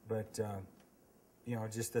 But, you know,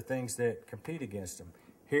 just the things that compete against them.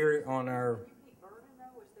 Here on our... Do you keep burning,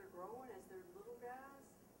 though, as they're growing, as they're little guys?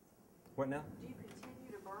 What now? Do you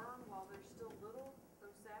continue to burn while they're still little,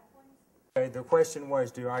 those saplings? Okay, the question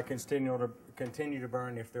was, do I continue to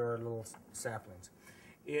burn if there are little saplings?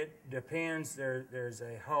 It depends. There's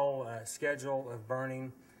a whole schedule of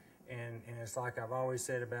burning, and it's like I've always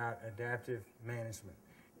said about adaptive management.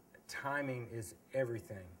 Timing is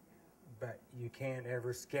everything, but you can't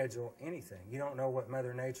ever schedule anything. You don't know what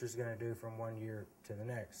Mother Nature's going to do from one year to the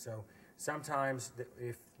next. So sometimes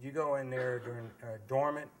if you go in there during a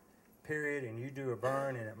dormant period and you do a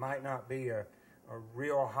burn, and it might not be a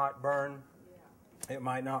real hot burn, it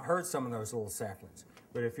might not hurt some of those little saplings.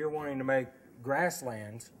 But if you're wanting to make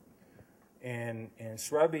grasslands and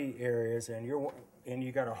shrubby areas, and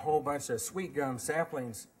you got a whole bunch of sweet gum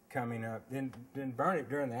saplings coming up, then burn it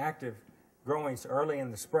during the active growings early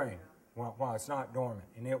in the spring while it's not dormant,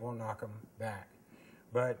 and it will knock them back.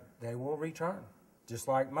 But they will return, just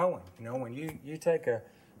like mowing. You know, when you take a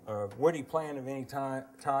woody plant of any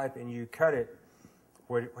type and you cut it,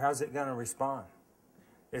 how's it going to respond?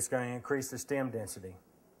 It's going to increase the stem density.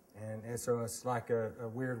 And so it's like a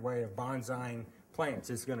weird way of bonsaiing plants.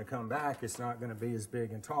 It's going to come back. It's not going to be as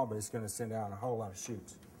big and tall, but it's going to send out a whole lot of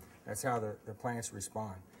shoots. That's how the plants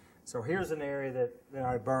respond. So here's an area that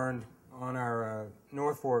I burned on our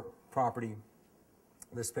North Fork property.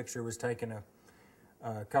 This picture was taken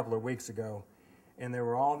a couple of weeks ago. And there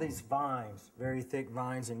were all these vines, very thick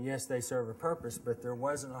vines, and yes, they serve a purpose, but there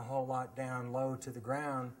wasn't a whole lot down low to the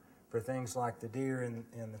ground for things like the deer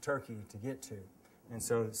and the turkey to get to. And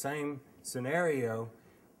so the same scenario,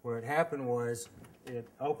 what happened was it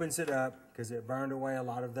opens it up because it burned away a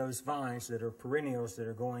lot of those vines that are perennials that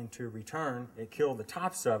are going to return. It killed the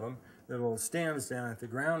tops of them. The little stems down at the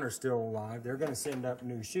ground are still alive. They're going to send up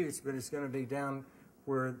new shoots, but it's going to be down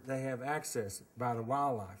where they have access by the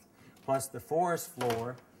wildlife. Plus the forest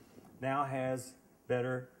floor now has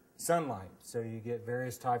better sunlight, so you get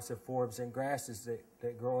various types of forbs and grasses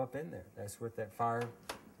that grow up in there. That's what that fire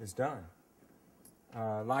has done.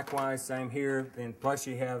 Likewise, same here, and plus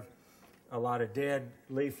you have a lot of dead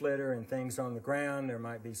leaf litter and things on the ground. There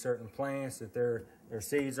might be certain plants that their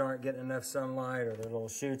seeds aren't getting enough sunlight, or their little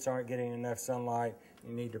shoots aren't getting enough sunlight.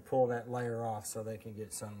 You need to pull that layer off so they can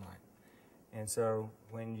get sunlight. And so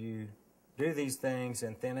when you do these things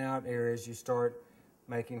and thin out areas, you start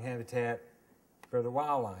making habitat for the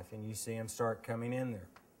wildlife, and you see them start coming in there.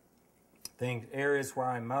 areas where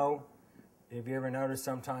I mow. Have you ever noticed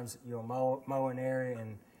sometimes you'll mow an area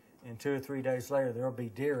and 2 or 3 days later there'll be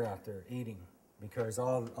deer out there eating, because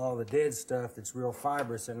all the dead stuff that's real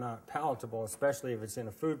fibrous and not palatable, especially if it's in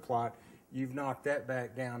a food plot, you've knocked that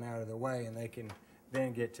back down out of the way and they can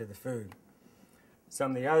then get to the food.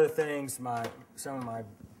 Some of the other things, some of my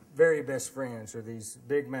very best friends are these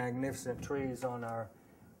big magnificent trees on our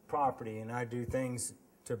property, and I do things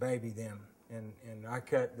to baby them. And I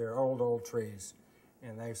cut their old trees,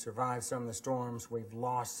 and they've survived some of the storms. We've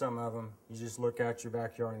lost some of them. You just look out your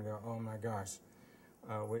backyard and go, oh my gosh.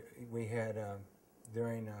 We had,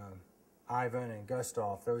 during Ivan and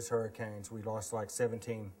Gustav, those hurricanes, we lost like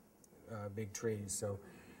 17 big trees. So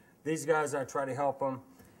these guys, I try to help them.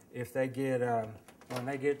 If they get, when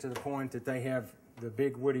they get to the point that they have the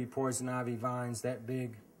big woody poison ivy vines that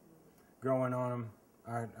big growing on them,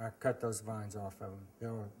 I cut those vines off of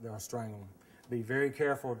them. They'll strangle them. Be very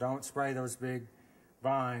careful. Don't spray those big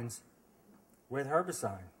vines with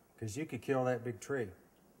herbicide, because you could kill that big tree.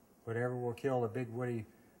 Whatever will kill a big woody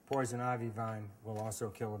poison ivy vine will also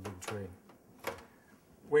kill a big tree.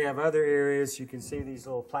 We have other areas. You can see these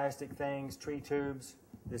little plastic things, tree tubes.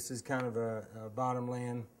 This is kind of a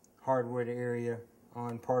bottomland hardwood area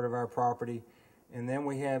on part of our property. And then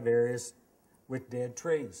we have areas with dead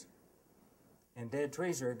trees. And dead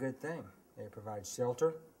trees are a good thing. They provide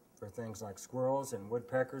shelter for things like squirrels and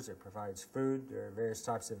woodpeckers. It provides food. There are various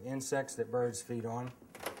types of insects that birds feed on.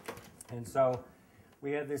 And so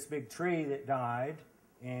we had this big tree that died,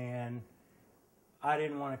 and I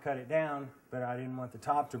didn't want to cut it down, but I didn't want the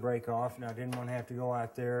top to break off, and I didn't want to have to go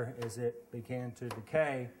out there as it began to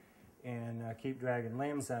decay and keep dragging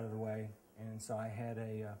limbs out of the way. And so I had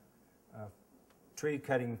a tree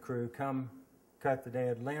cutting crew come cut the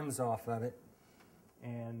dead limbs off of it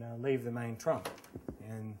and leave the main trunk.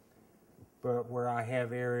 But where I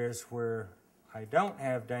have areas where I don't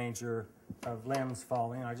have danger of limbs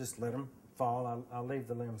falling, I just let them fall. I'll leave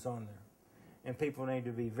the limbs on there. And people need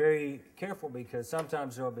to be very careful, because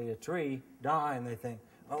sometimes there'll be a tree die and they think,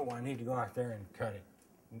 oh, I need to go out there and cut it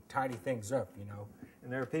and tidy things up, you know.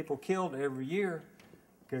 And there are people killed every year,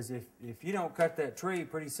 because if you don't cut that tree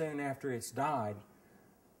pretty soon after it's died,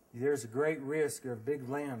 there's a great risk of big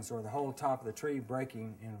limbs or the whole top of the tree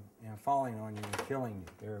breaking and falling on you and killing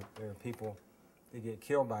you. There are people that get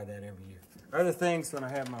killed by that every year. Other things, when I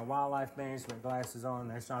have my wildlife management glasses on,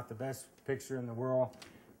 that's not the best picture in the world,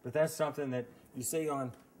 but that's something that you see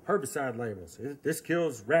on herbicide labels. This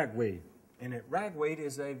kills ragweed. And ragweed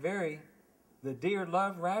is the deer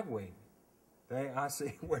love ragweed. I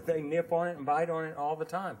see where they nip on it and bite on it all the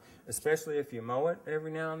time, especially if you mow it every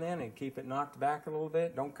now and then and keep it knocked back a little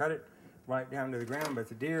bit. Don't cut it right down to the ground, but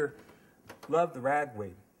the deer love the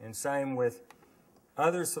ragweed. And same with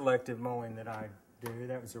other selective mowing that I do.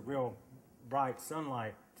 That was a real bright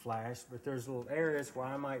sunlight flash, but there's little areas where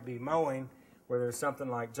I might be mowing where there's something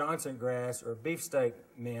like Johnson grass or beefsteak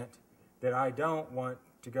mint that I don't want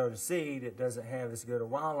to go to seed. It doesn't have as good a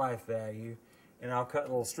wildlife value. And I'll cut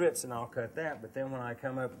little strips and I'll cut that. But then when I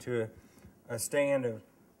come up to a stand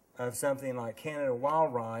of something like Canada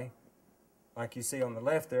wild rye, like you see on the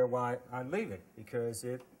left there, why I leave it, because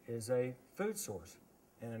it is a food source.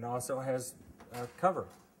 And it also has cover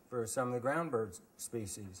for some of the ground bird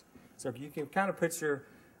species. So if you can kind of put your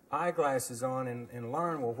eyeglasses on and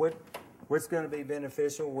learn, well, what's going to be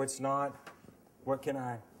beneficial, what's not, what can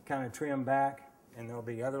I kind of trim back, and there'll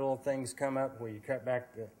be other little things come up where you cut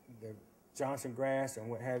back the Johnson grass and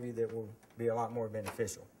what have you that will be a lot more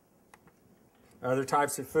beneficial. Other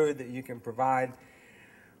types of food that you can provide,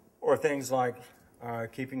 or things like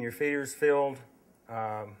keeping your feeders filled.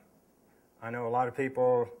 I know a lot of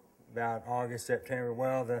people about August, September,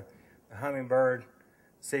 well, the hummingbird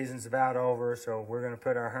season's about over, so we're going to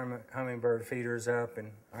put our hummingbird feeders up, and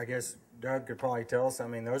I guess Doug could probably tell us. I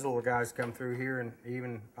mean, those little guys come through here in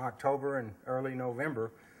even October and early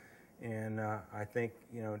November, and I think,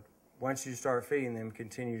 you know, once you start feeding them,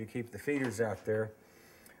 continue to keep the feeders out there.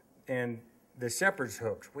 And the shepherd's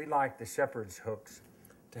hooks, we like the shepherd's hooks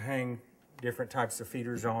to hang different types of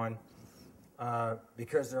feeders on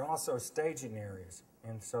because they're also staging areas.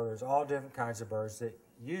 And so there's all different kinds of birds that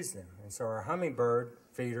use them. And so our hummingbird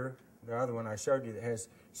feeder, the other one I showed you that has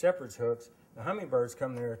shepherd's hooks, the hummingbirds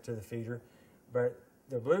come there to the feeder, but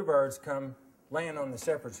the bluebirds come land on the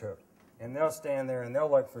shepherd's hook. And they'll stand there and they'll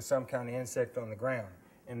look for some kind of insect on the ground.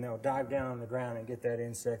 And they'll dive down on the ground and get that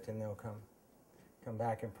insect, and they'll come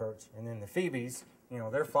back and perch. And then the phoebes, you know,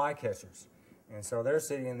 they're fly catchers. And so they're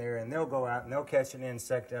sitting there and they'll go out and they'll catch an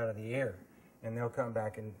insect out of the air. And they'll come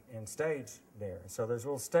back and stage there. So those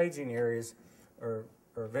little staging areas are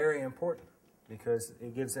very important because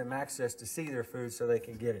it gives them access to see their food so they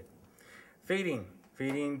can get it.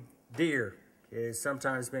 Feeding deer has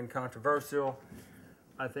sometimes been controversial.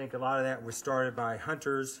 I think a lot of that was started by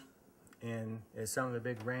hunters and at some of the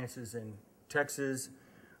big ranches in Texas.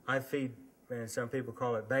 I feed, and some people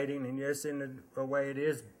call it baiting, and yes, in a way it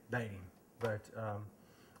is baiting. But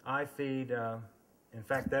I feed, in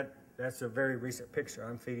fact, that's a very recent picture.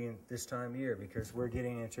 I'm feeding this time of year because we're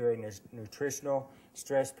getting into a nutritional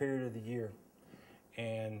stress period of the year.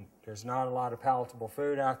 And there's not a lot of palatable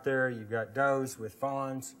food out there. You've got does with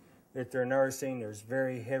fawns that they're nursing. There's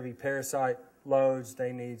very heavy parasite loads.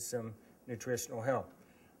 They need some nutritional help.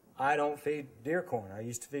 I don't feed deer corn. I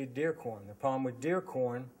used to feed deer corn. The problem with deer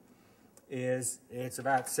corn is it's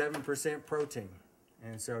about 7% protein.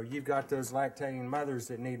 And so you've got those lactating mothers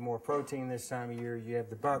that need more protein this time of year. You have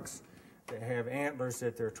the bucks that have antlers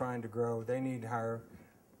that they're trying to grow. They need higher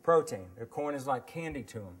protein. The corn is like candy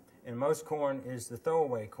to them. And most corn is the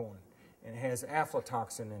throwaway corn. And it has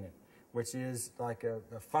aflatoxin in it, which is like a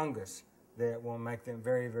fungus that will make them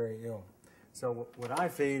very, very ill. So what I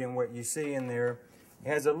feed and what you see in there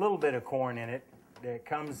has a little bit of corn in it that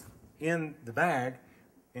comes in the bag,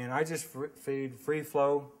 and I just feed free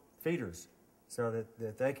flow feeders so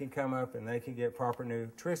that they can come up and they can get proper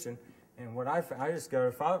nutrition. And what I just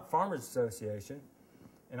go to Farmers Association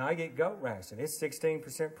and I get goat ration. It's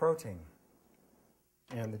 16% protein.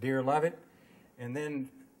 And the deer love it. And then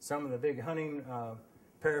some of the big hunting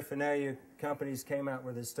paraphernalia companies came out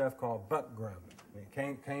with this stuff called buck grub. It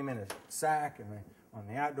came in a sack, and on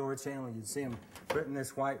the Outdoor Channel you'd see them putting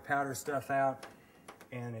this white powder stuff out,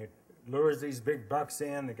 and it lures these big bucks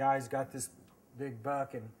in. The guy's got this big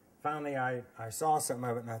buck, and finally I saw some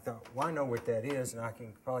of it, and I thought, well, I know what that is, and I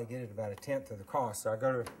can probably get it about 1/10 of the cost. So I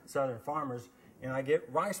go to Southern Farmers, and I get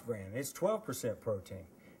rice bran. It's 12% protein.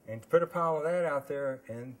 And put a pile of that out there,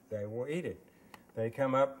 and they will eat it. They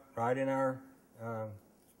come up right in our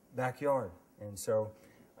backyard. And so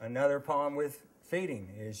another problem with feeding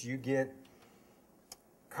is you get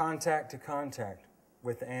contact to contact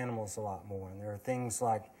with the animals a lot more. And there are things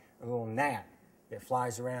like a little gnat that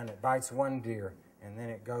flies around, it bites one deer, and then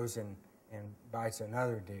it goes and bites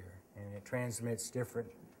another deer. And it transmits different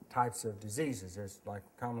types of diseases. There's like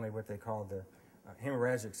commonly what they call the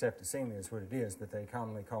hemorrhagic septicemia is what it is, but they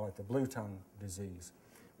commonly call it the blue tongue disease.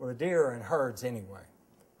 Well, the deer are in herds anyway,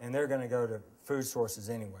 and they're going to go to food sources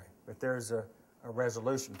anyway. But there's a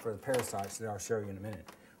resolution for the parasites that I'll show you in a minute.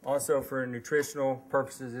 Also, for nutritional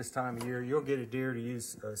purposes this time of year, you'll get a deer to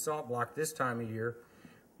use a salt block this time of year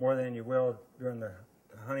more than you will during the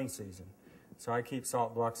hunting season. So I keep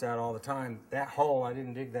salt blocks out all the time. That hole, I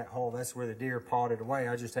didn't dig that hole. That's where the deer pawed it away.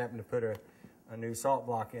 I just happened to put a new salt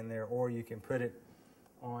block in there, or you can put it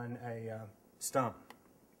on a stump.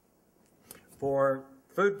 For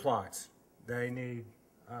food plots, they need,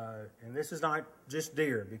 and this is not just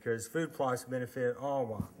deer, because food plots benefit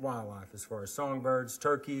all wildlife as far as songbirds,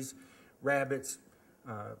 turkeys, rabbits,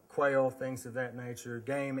 quail, things of that nature,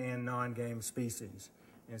 game and non-game species.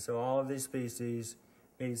 And so all of these species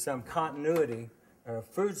need some continuity of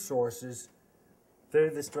food sources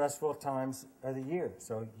through the stressful times of the year.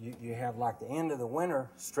 So you have like the end of the winter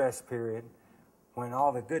stress period when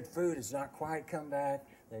all the good food has not quite come back.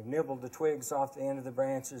 They've nibbled the twigs off the end of the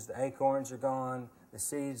branches, the acorns are gone, the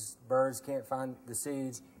seeds, birds can't find the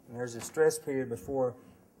seeds, and there's a stress period before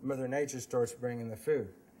Mother Nature starts bringing the food.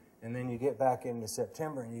 And then you get back into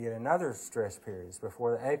September and you get another stress period. It's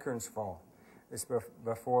before the acorns fall. It's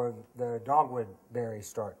before the dogwood berries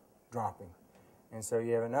start dropping. And so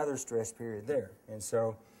you have another stress period there. And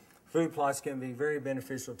so food plots can be very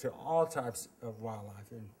beneficial to all types of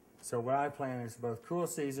wildlife. And so what I plan is both cool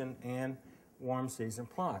season and warm season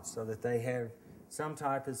plots so that they have some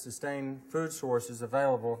type of sustained food sources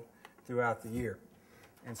available throughout the year.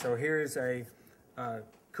 And so here is a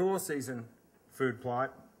cool season food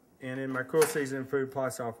plot. And in my cool season food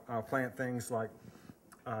plots, I'll plant things like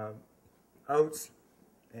oats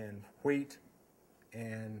and wheat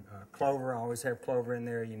and clover. I always have clover in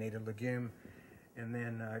there. You need a legume. And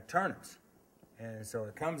then turnips. And so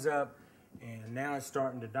it comes up, and now it's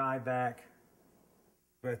starting to die back.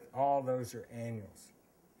 But all those are annuals.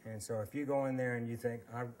 And so if you go in there and you think,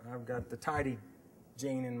 I've got the tidy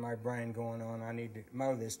gene in my brain going on, I need to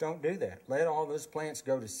mow this, don't do that. Let all those plants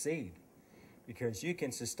go to seed, because you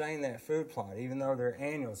can sustain that food plot. Even though they're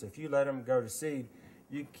annuals, if you let them go to seed,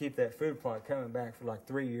 you can keep that food plot coming back for like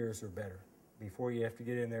 3 years or better before you have to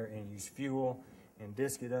get in there and use fuel and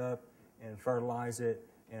disc it up and fertilize it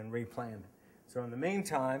and replant it. So in the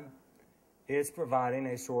meantime, it's providing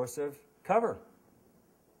a source of cover.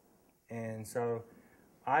 And so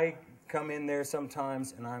I come in there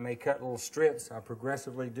sometimes and I may cut little strips. I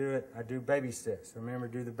progressively do it. I do baby steps. Remember,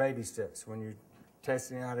 do the baby steps. When you're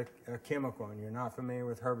testing out a chemical and you're not familiar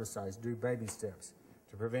with herbicides, do baby steps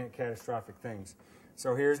to prevent catastrophic things.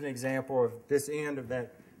 So here's an example of this end of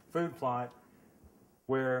that food plot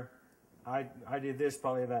where I did this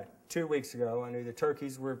probably about 2 weeks ago. I knew the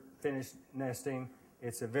turkeys were finished nesting.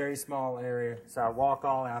 It's a very small area, so I walk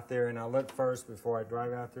all out there and I look first before I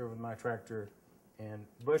drive out there with my tractor and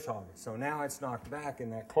bush hog it. So now it's knocked back,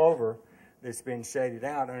 and that clover that's been shaded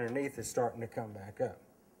out underneath is starting to come back up,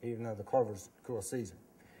 even though the clover's cool season.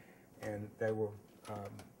 And they will,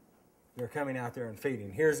 they're coming out there and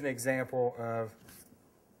feeding. Here's an example of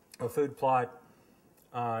a food plot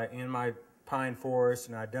in my pine forest,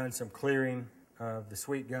 and I've done some clearing of the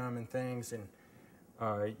sweet gum and things,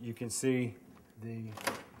 and you can see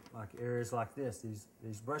like areas like this,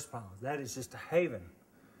 these brush piles. That is just a haven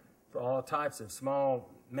for all types of small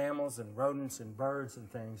mammals and rodents and birds and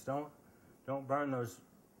things. Don't burn those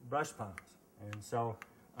brush piles. And so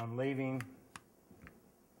I'm leaving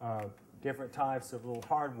different types of little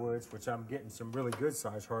hardwoods, which I'm getting some really good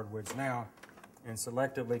sized hardwoods now, and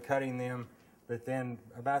selectively cutting them. But then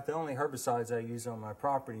about the only herbicides I use on my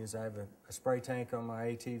property is I have a spray tank on my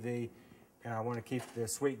ATV, and I want to keep the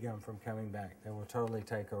sweet gum from coming back. They will totally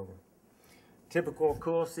take over. Typical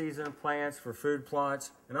cool season plants for food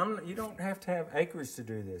plots. And you don't have to have acreage to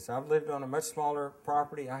do this. I've lived on a much smaller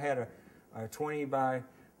property. I had a 20 by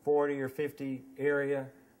 40 or 50 area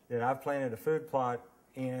that I've planted a food plot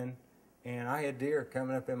in, and I had deer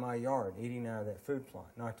coming up in my yard eating out of that food plot,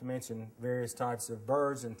 not to mention various types of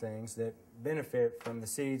birds and things that benefit from the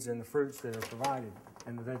seeds and the fruits that are provided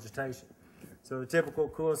in the vegetation. So the typical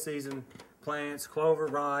cool season plants: clover,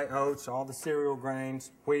 rye, oats, all the cereal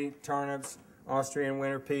grains, wheat, turnips, Austrian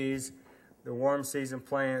winter peas, the warm season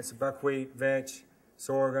plants: buckwheat, vetch,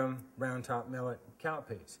 sorghum, brown top millet,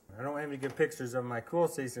 cowpeas. I don't have any good pictures of my cool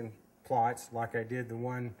season plots like I did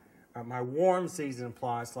my warm season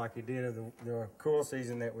plots like I did of the cool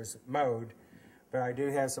season that was mowed, but I do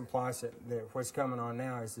have some plots that what's coming on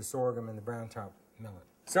now is the sorghum and the brown top millet.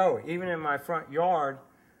 So even in my front yard,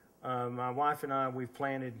 my wife and I, we've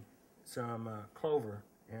planted some clover,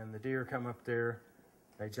 and the deer come up there,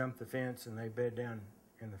 they jump the fence, and they bed down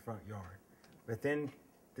in the front yard. But then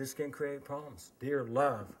this can create problems. Deer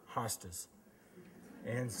love hostas.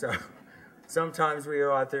 And so sometimes we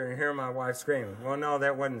go out there and hear my wife screaming. Well, no,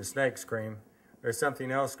 that wasn't a snake scream. There's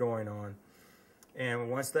something else going on.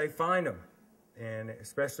 And once they find them, and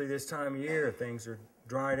especially this time of year, things are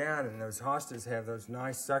dried out, and those hostas have those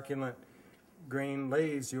nice succulent green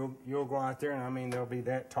leaves, you'll go out there, and I mean, they'll be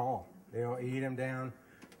that tall. They'll eat them down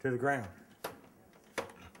to the ground.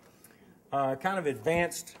 Kind of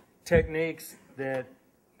advanced techniques that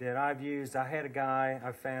I've used. I had a guy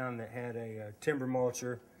I found that had a timber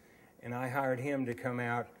mulcher, and I hired him to come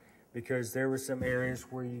out because there were some areas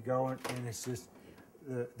where you go and it's just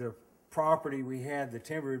the property we had, the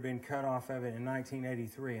timber had been cut off of it in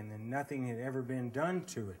 1983, and then nothing had ever been done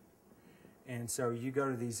to it. And so you go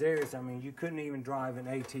to these areas, I mean, you couldn't even drive an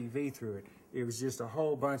ATV through it. It was just a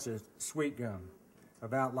whole bunch of sweet gum,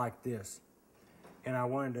 about like this. And I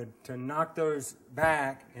wanted to knock those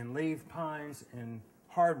back and leave pines and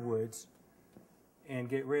hardwoods and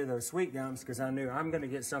get rid of those sweet gums, because I knew I'm going to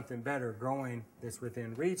get something better growing that's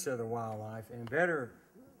within reach of the wildlife and better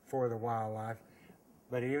for the wildlife.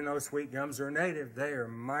 But even though sweet gums are native, they are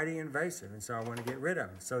mighty invasive, and so I want to get rid of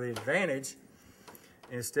them. So the advantage,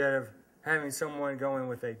 instead of having someone go in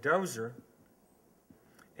with a dozer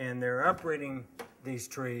and they're uprooting these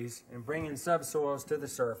trees and bringing subsoils to the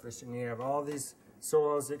surface, and you have all these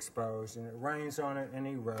soils exposed, and it rains on it and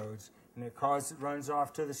erodes, and it runs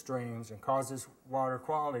off to the streams and causes water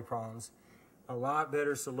quality problems. A lot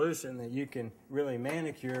better solution that you can really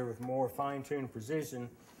manicure with more fine-tuned precision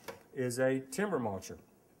is a timber mulcher.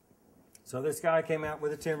 So this guy came out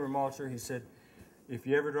with a timber mulcher. He said, if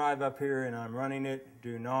you ever drive up here and I'm running it,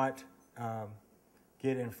 do not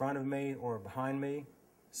get in front of me or behind me.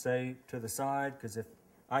 Stay to the side, because if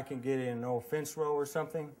I can get in an old fence row or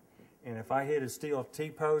something, and if I hit a steel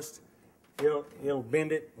T-post, it'll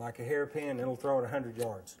bend it like a hairpin. It'll throw it 100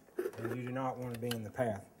 yards, and you do not want to be in the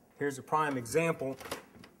path. Here's a prime example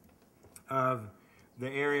of the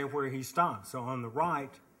area where he stopped. So on the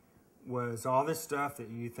right was all this stuff that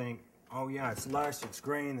you think, oh yeah, it's lush, it's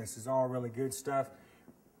green, this is all really good stuff,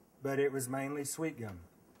 but it was mainly sweet gum.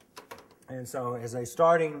 And so as a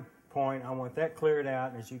starting point, I want that cleared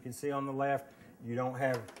out. And as you can see on the left, you don't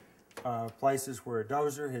have places where a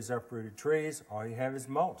dozer has uprooted trees. All you have is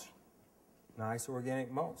mulch, nice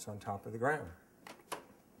organic mulch on top of the ground.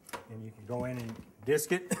 And you can go in and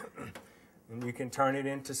disc it, and you can turn it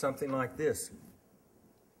into something like this.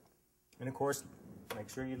 And of course, make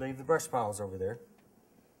sure you leave the brush piles over there.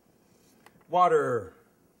 Water.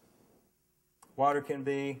 Water can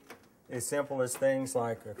be as simple as things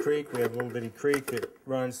like a creek. We have a little bitty creek that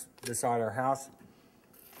runs beside our house.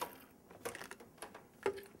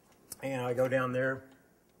 And I go down there,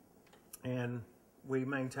 and we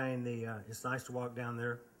maintain the, it's nice to walk down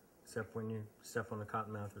there, except when you step on the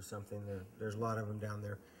cottonmouth or something. There's a lot of them down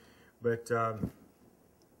there. But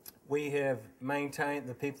we have maintained,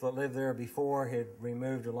 the people that lived there before had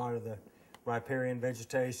removed a lot of the riparian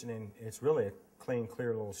vegetation, and it's really a clean,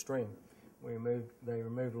 clear little stream. They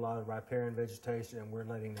removed a lot of riparian vegetation, and we're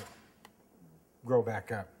letting it grow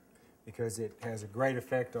back up because it has a great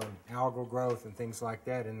effect on algal growth and things like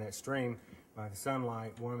that in that stream by the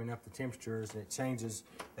sunlight warming up the temperatures, and it changes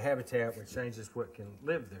the habitat, which changes what can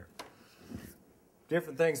live there.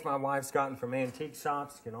 Different things my wife's gotten from antique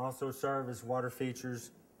shops can also serve as water features.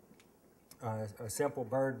 A simple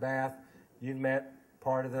bird bath. You've met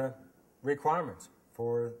part of the requirements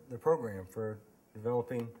for the program for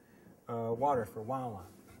developing water for wildlife.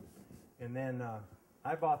 And then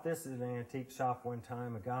I bought this at an antique shop one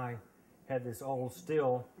time. A guy had this old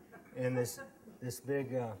still and this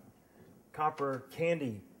big copper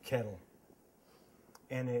candy kettle,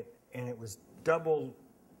 and it was double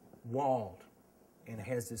walled, and it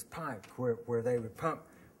has this pipe where they would pump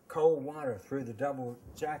cold water through the double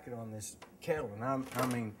jacket on this kettle. And I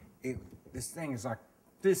mean, this thing is like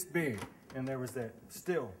this big, and there was that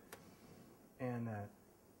still. And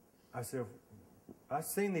I said, I've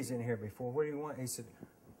seen these in here before. What do you want? He said,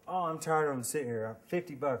 oh, I'm tired of them sitting here.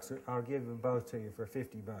 $50, I'll give them both to you for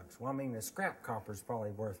 $50. Well, I mean, the scrap copper is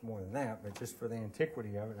probably worth more than that, but just for the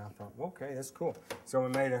antiquity of it, I thought, well, okay, that's cool. So we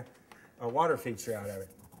made a water feature out of it.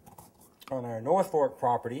 On our North Fork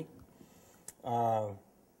property,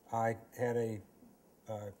 I had a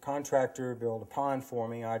contractor build a pond for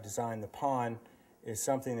me. I designed the pond. It's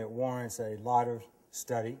something that warrants a lot of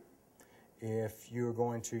study. If you're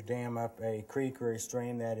going to dam up a creek or a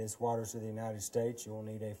stream that is waters of the United States, you will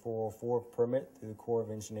need a 404 permit through the Corps of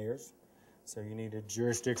Engineers. So you need a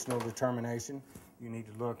jurisdictional determination. You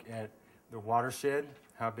need to look at the watershed.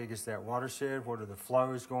 How big is that watershed? What are the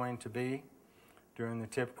flows going to be during the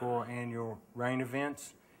typical annual rain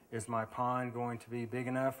events? Is my pond going to be big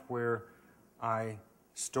enough where I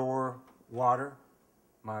store water?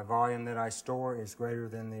 My volume that I store is greater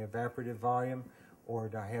than the evaporative volume? Or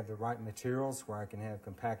do I have the right materials where I can have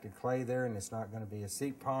compacted clay there and it's not going to be a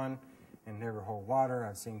seep pond and never hold water?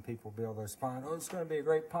 I've seen people build those ponds. Oh, it's going to be a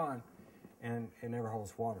great pond, and it never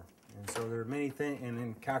holds water. And so there are many things, and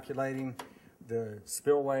then calculating the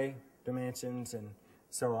spillway dimensions. And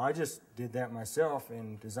so I just did that myself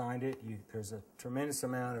and designed it. There's a tremendous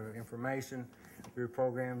amount of information through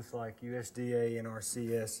programs like USDA and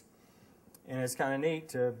RCS. And it's kind of neat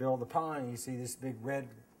to build a pond. You see this big red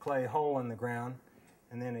clay hole in the ground.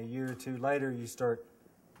 And then a year or two later, you start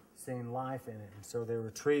seeing life in it. And so there were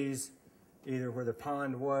trees either where the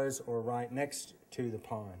pond was or right next to the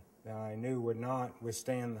pond that I knew would not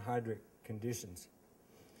withstand the hydric conditions.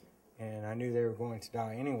 And I knew they were going to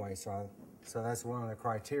die anyway, so that's one of the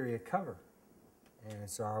criteria, cover. And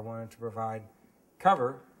so I wanted to provide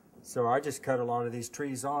cover, so I just cut a lot of these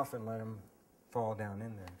trees off and let them fall down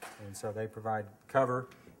in there. And so they provide cover.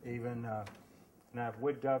 Even, and I have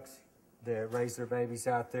wood ducks that raise their babies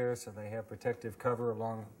out there, so they have protective cover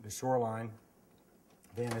along the shoreline.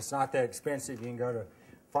 Then it's not that expensive. You can go to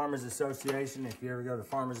Farmers Association. If you ever go to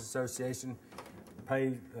Farmers Association,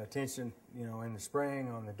 pay attention, in the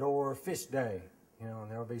spring on the door, fish day, and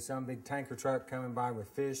there'll be some big tanker truck coming by with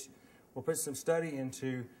fish. We'll put some study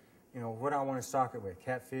into, what I want to stock it with,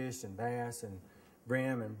 catfish and bass and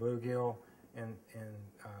brim and bluegill and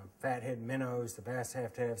fathead minnows. The bass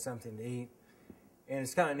have to have something to eat. And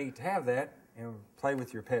it's kind of neat to have that and play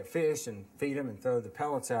with your pet fish and feed them and throw the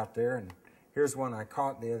pellets out there. And here's one I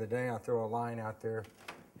caught the other day. I throw a line out there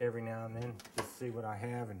every now and then just to see what I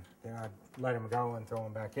have, and then I let them go and throw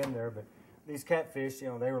them back in there. But these catfish, they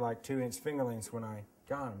were like 2-inch fingerlings when I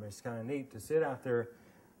got them. It's kind of neat to sit out there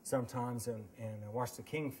sometimes and watch the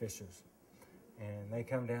kingfishers. And they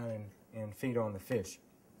come down and feed on the fish.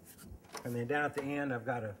 And then down at the end, I've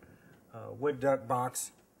got a wood duck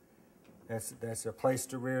box. That's a place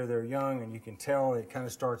to rear their young, and you can tell it kind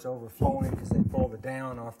of starts overflowing because they pull the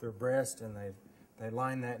down off their breast, and they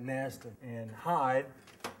line that nest and hide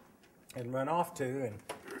and run off to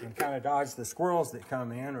and kind of dodge the squirrels that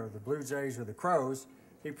come in, or the blue jays or the crows.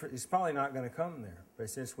 He's probably not going to come there. But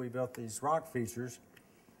since we built these rock features,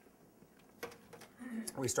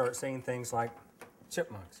 we start seeing things like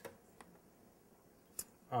chipmunks.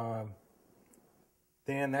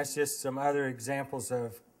 Then that's just some other examples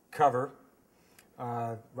of cover.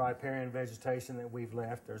 Riparian vegetation that we've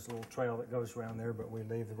left. There's a little trail that goes around there, but we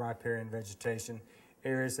leave the riparian vegetation.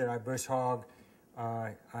 Areas that I bush hog,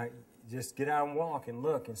 I just get out and walk and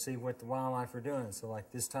look and see what the wildlife are doing. So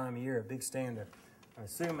like this time of year, a big stand of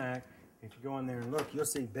sumac, if you go in there and look, you'll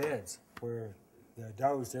see beds where the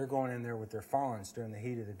does, they're going in there with their fawns during the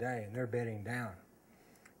heat of the day, and they're bedding down.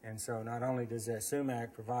 And so not only does that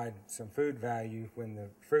sumac provide some food value when the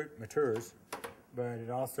fruit matures, but it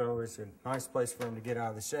also is a nice place for them to get out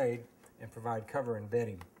of the shade and provide cover and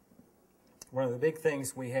bedding. One of the big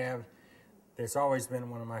things we have that's always been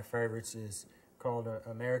one of my favorites is called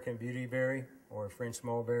American beautyberry or French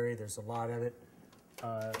mulberry. There's a lot of it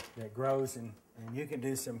that grows, and you can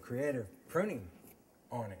do some creative pruning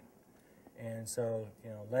on it. And so,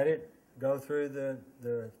 let it go through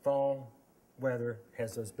the fall weather. It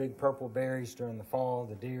has those big purple berries during the fall.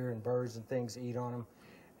 The deer and birds and things eat on them.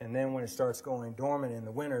 And then when it starts going dormant in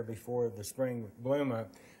the winter before the spring bloom up,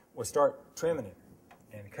 we'll start trimming it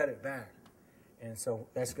and cut it back. And so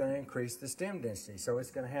that's going to increase the stem density. So it's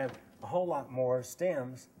going to have a whole lot more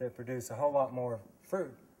stems that produce a whole lot more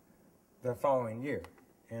fruit the following year.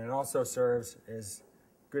 And it also serves as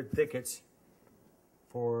good thickets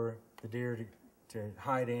for the deer to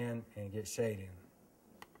hide in and get shade in.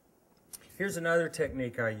 Here's another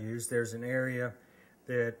technique I use. There's an area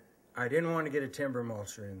that I didn't want to get a timber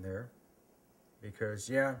mulcher in there because,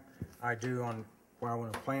 I do where I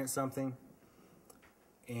want to plant something,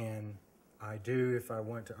 and I do if I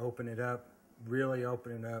want to open it up, really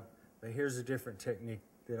open it up. But here's a different technique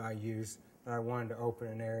that I use that I wanted to open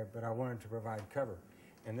an area, but I wanted to provide cover.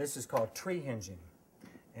 And this is called tree hinging.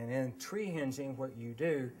 And in tree hinging, what you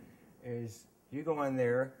do is you go in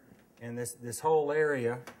there, and this whole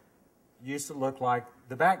area used to look like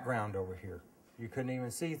the background over here. You couldn't even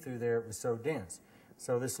see through there, it was so dense.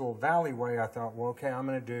 So this little valleyway, I thought, well, okay, I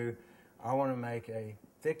want to make a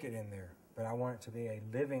thicket in there, but I want it to be a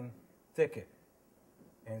living thicket.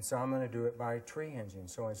 And so I'm going to do it by tree hinging.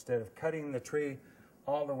 So instead of cutting the tree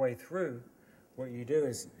all the way through, what you do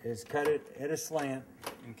is cut it at a slant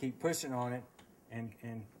and keep pushing on it,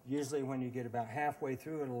 and usually when you get about halfway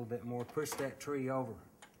through it a little bit more, push that tree over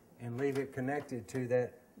and leave it connected to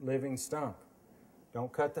that living stump.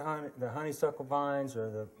 Don't cut the honeysuckle vines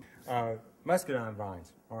or the muscadine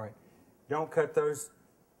vines. All right, don't cut those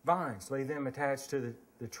vines. Leave them attached to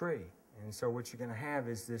the tree. And so what you're going to have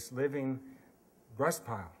is this living brush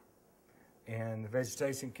pile, and the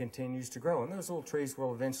vegetation continues to grow. And those little trees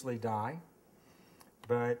will eventually die.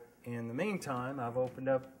 But in the meantime, I've opened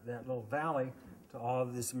up that little valley to all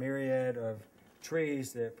of this myriad of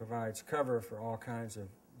trees that provides cover for all kinds of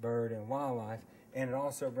bird and wildlife. And it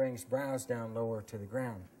also brings browse down lower to the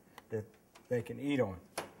ground that they can eat on.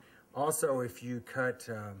 Also, if you cut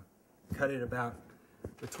it about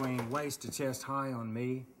between waist to chest high on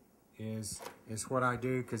me is what I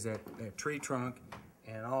do, because that tree trunk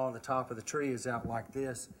and all the top of the tree is out like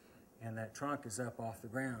this, and that trunk is up off the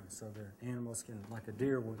ground, so the animals can, like a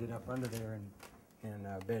deer, will get up under there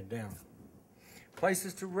and bed down.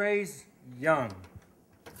 Places to raise young,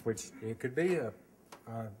 which it could be a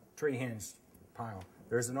tree hinge pile.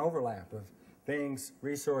 There's an overlap of things,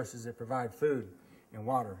 resources that provide food and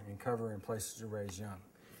water and cover and places to raise young.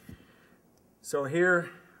 So here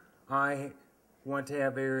I want to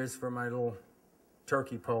have areas for my little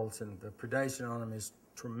turkey poults, and the predation on them is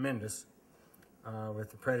tremendous with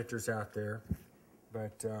the predators out there.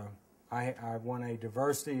 But I want a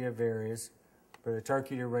diversity of areas for the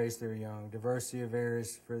turkey to raise their young, diversity of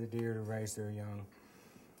areas for the deer to raise their young,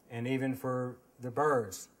 and even for the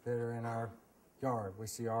birds that are in our yard. We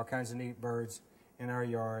see all kinds of neat birds in our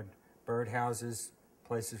yard, bird houses,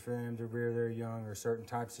 places for them to rear their young, or certain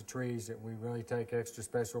types of trees that we really take extra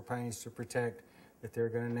special pains to protect that they're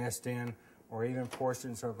going to nest in, or even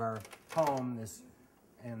portions of our home.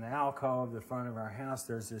 In the alcove, the front of our house,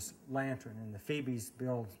 there's this lantern, and the phoebes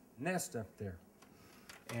build nest up there.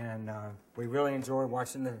 And we really enjoy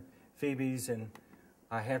watching the phoebes, and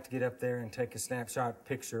I have to get up there and take a snapshot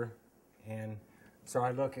picture. And so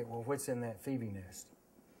I look at, well, what's in that phoebe nest?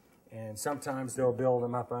 And sometimes they'll build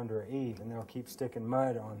them up under an eave, and they'll keep sticking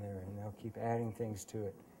mud on there, and they'll keep adding things to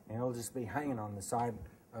it. And it'll just be hanging on the side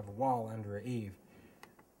of a wall under an eave.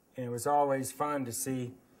 And it was always fun to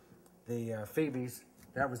see the phoebes.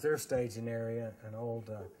 That was their staging area, an old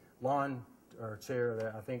lawn or chair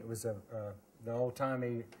that I think it was the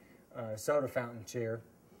old-timey soda fountain chair.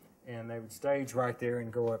 And they would stage right there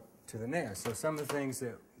and go up to the nest. So some of the things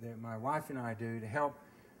that my wife and I do to help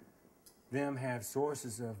them have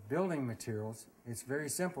sources of building materials, it's very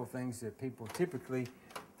simple things that people typically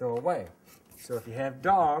throw away. So if you have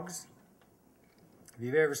dogs, if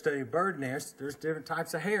you've ever studied bird nests, there's different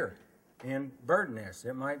types of hair in bird nests.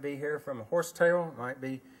 It might be hair from a horsetail, it might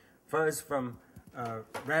be fuzz from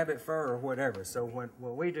rabbit fur or whatever. So what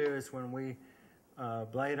we do is when we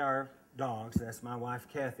blade our dogs, that's my wife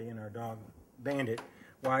Kathy and our dog Bandit,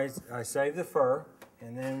 I save the fur,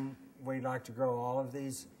 and then we like to grow all of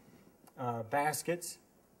these baskets,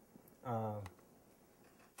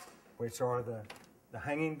 which are the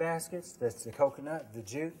hanging baskets. That's the coconut, the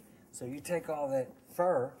jute. So you take all that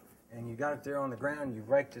fur and you got it there on the ground, you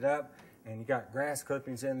raked it up, and you got grass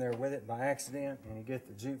clippings in there with it by accident, and you get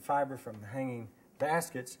the jute fiber from the hanging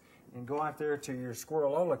baskets, and go out there to your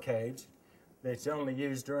squirrelola cage that's only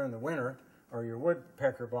used during the winter, or your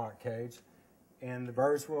woodpecker block cage, and the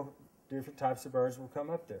birds will, different types of birds will come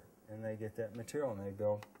up there, and they get that material and they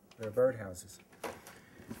build their birdhouses.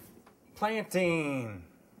 Planting.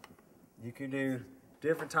 You can do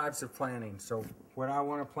different types of planting. So what I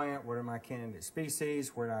want to plant, what are my candidate species,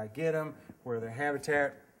 where do I get them, what are their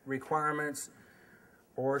habitat requirements,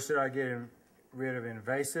 or should I get rid of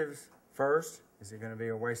invasives first? Is it going to be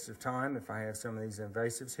a waste of time if I have some of these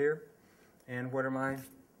invasives here? And what are my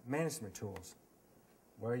management tools?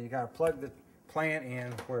 Well, you got to plug the plant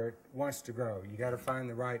in where it wants to grow. You got to find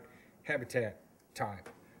the right habitat type.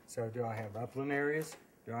 So do I have upland areas?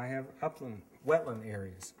 Do I have wetland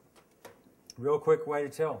areas? Real quick way to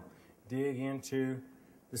tell. Dig into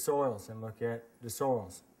the soils and look at the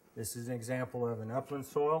soils. This is an example of an upland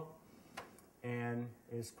soil, and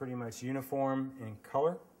it's pretty much uniform in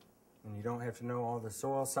color. And you don't have to know all the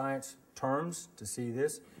soil science terms to see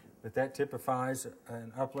this, but that typifies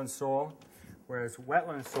an upland soil. Whereas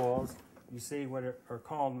wetland soils, you see what are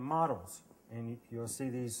called mottles, and you'll see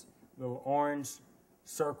these little orange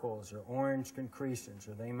circles or orange concretions,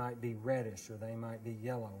 or they might be reddish, or they might be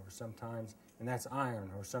yellow, or sometimes, and that's iron,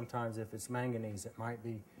 or sometimes if it's manganese, it might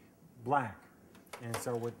be black. And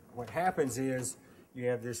so what happens is you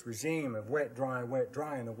have this regime of wet, dry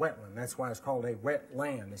in the wetland. That's why it's called a wet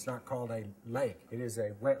land. It's not called a lake. It is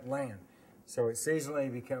a wet land. So it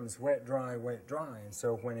seasonally becomes wet, dry. And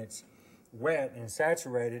so when it's wet and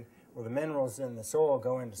saturated, well, the minerals in the soil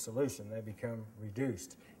go into solution. They become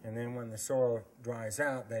reduced. And then when the soil dries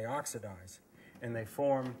out, they oxidize. And they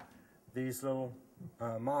form these little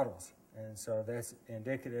mottles. And so that's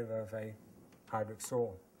indicative of a hydric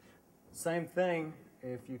soil. Same thing,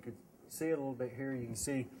 if you could see it a little bit here, you can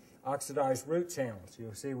see oxidized root channels.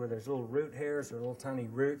 You'll see where there's little root hairs or little tiny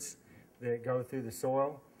roots that go through the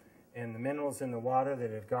soil. And the minerals in the water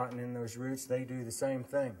that have gotten in those roots, they do the same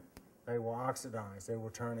thing. They will oxidize. They will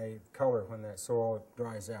turn a color when that soil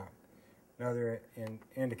dries out. Another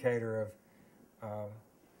indicator of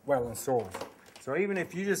wetland soils. So even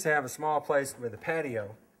if you just have a small place with a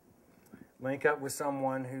patio, link up with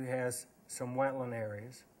someone who has some wetland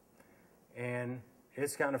areas, and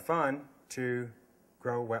it's kind of fun to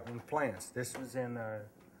grow wetland plants. This was in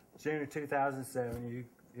June of 2007.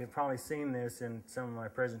 You've probably seen this in some of my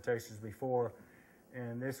presentations before.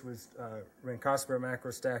 And this was Rhynchospora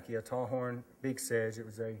macrostachya, tallhorn beak sedge. It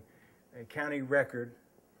was a county record,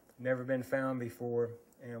 never been found before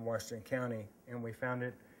in Washington County. And we found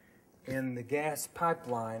it in the gas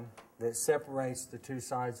pipeline that separates the two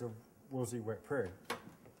sides of Woolsey Wet Prairie.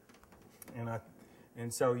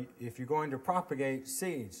 And so if you're going to propagate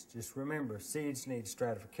seeds, just remember, seeds need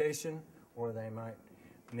stratification, or they might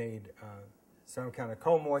need some kind of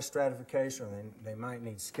cold-moist stratification, or they might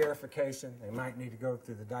need scarification. They might need to go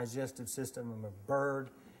through the digestive system of a bird.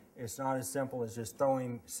 It's not as simple as just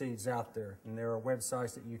throwing seeds out there. And there are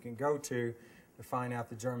websites that you can go to find out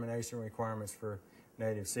the germination requirements for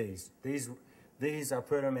native seeds. These I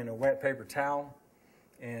put them in a wet paper towel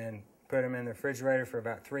and put them in the refrigerator for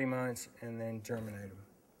about 3 months and then germinate them.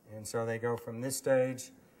 And so they go from this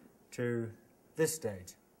stage to this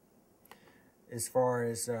stage. As far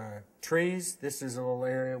as trees, this is a little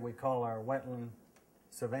area we call our wetland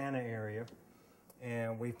savanna area.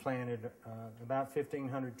 And we've planted about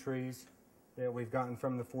 1,500 trees that we've gotten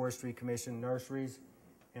from the Forestry Commission nurseries.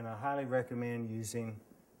 And I highly recommend using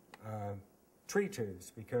tree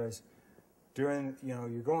tubes, because during,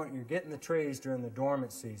 you're getting the trees during the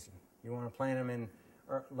dormant season. You want to plant them in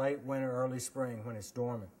late winter, early spring when it's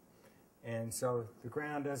dormant. And so the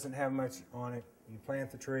ground doesn't have much on it. You plant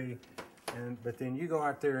the tree, but then you go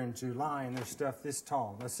out there in July and there's stuff this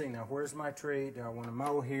tall. Let's see, now where's my tree? Do I want to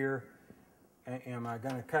mow here? Am I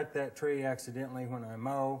going to cut that tree accidentally when I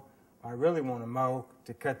mow? I really want to mow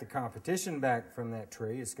to cut the competition back from that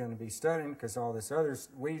tree. It's going to be stunning because all this other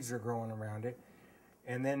weeds are growing around it.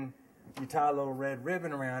 And then you tie a little red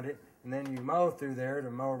ribbon around it, and then you mow through there to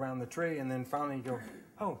mow around the tree, and then finally you go,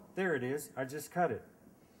 Oh, there it is. I just cut it.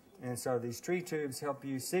 And so these tree tubes help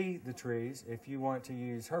you see the trees. If you want to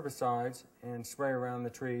use herbicides and spray around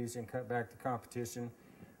the trees and cut back the competition,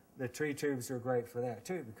 the tree tubes are great for that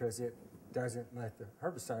too, because it doesn't let the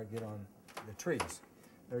herbicide get on the trees.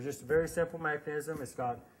 They're just a very simple mechanism. It's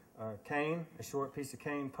got a cane, a short piece of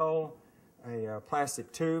cane pole, a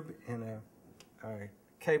plastic tube, and a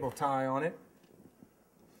cable tie on it.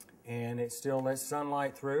 And it still lets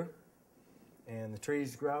sunlight through. And the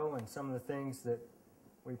trees grow, and some of the things that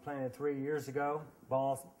we planted 3 years ago,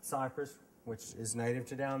 ball cypress, which is native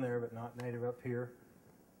to down there but not native up here,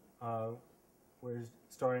 we're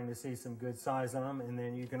starting to see some good size on them. And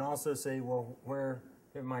then you can also see, well, where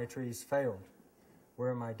have my trees failed?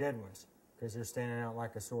 Where are my dead ones? Because they're standing out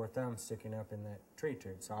like a sore thumb sticking up in that tree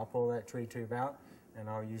tube. So I'll pull that tree tube out, and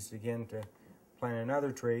I'll use it again to plant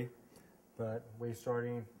another tree. But we're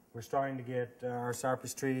starting to get our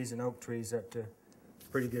cypress trees and oak trees up to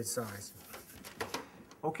pretty good size.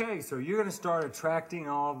 Okay, so you're going to start attracting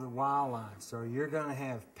all the wildlife. So you're going to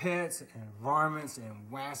have pets and varmints and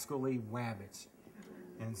wascally wabbits.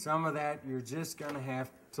 And some of that you're just going to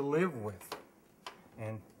have to live with.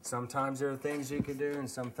 And sometimes there are things you can do, and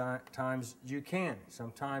sometimes you can't.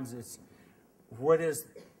 Sometimes it's what is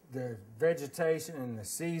the vegetation and the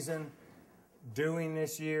season doing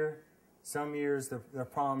this year. Some years the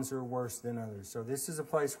problems are worse than others. So this is a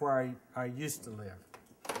place where I used to live.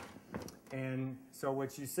 And so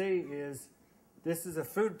what you see is, this is a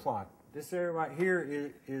food plot. This area right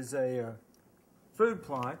here is a food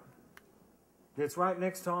plot that's right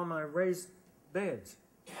next to all my raised beds.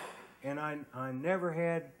 And I never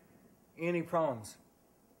had any problems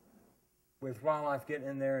with wildlife getting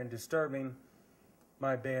in there and disturbing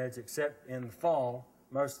my beds, except in the fall.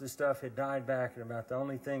 Most of the stuff had died back, and about the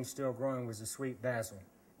only thing still growing was the sweet basil.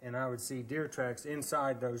 And I would see deer tracks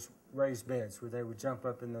inside those raised beds where they would jump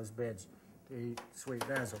up in those beds to eat sweet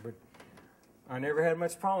basil. But I never had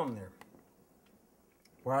much problem there.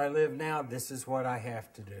 Where I live now, this is what I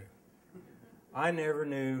have to do. I never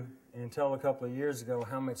knew until a couple of years ago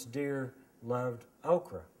how much deer loved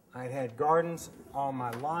okra. I'd had gardens all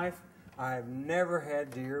my life. I've never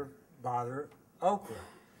had deer bother okra.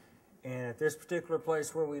 And at this particular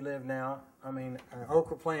place where we live now, I mean, an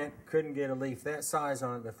okra plant couldn't get a leaf that size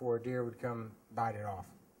on it before a deer would come bite it off.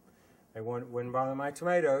 They wouldn't bother my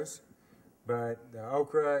tomatoes, but the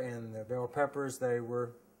okra and the bell peppers, they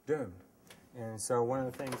were doomed. And so one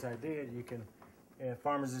of the things I did, you can, at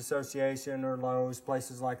Farmers Association or Lowe's,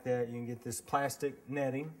 places like that, you can get this plastic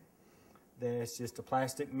netting. Then it's just a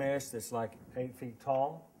plastic mesh that's like 8 feet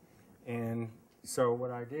tall. And so what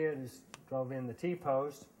I did is drove in the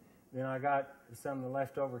T-post. Then I got some of the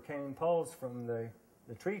leftover cane poles from the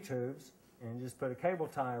tree tubes and just put a cable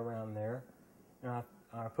tie around there. And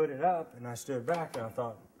I put it up, and I stood back, and I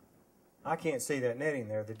thought, I can't see that netting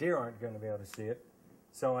there. The deer aren't going to be able to see it.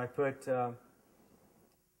 So I put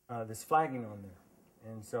this flagging on there.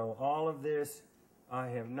 And so all of this, I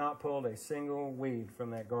have not pulled a single weed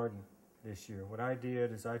from that garden this year. What I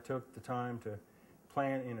did is I took the time to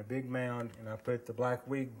plant in a big mound, and I put the black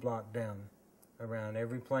weed block down around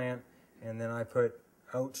every plant, and then I put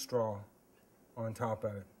oat straw on top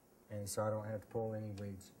of it, and so I don't have to pull any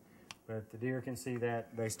weeds. But the deer can see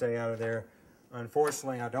that. They stay out of there.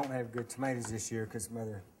 Unfortunately, I don't have good tomatoes this year because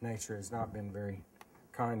Mother Nature has not been very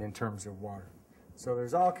kind in terms of water. So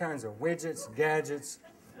there's all kinds of widgets, gadgets,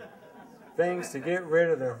 things to get rid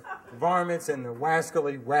of the varmints and the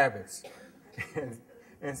wascally wabbits.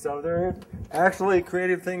 And so there are actually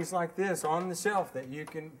creative things like this on the shelf that you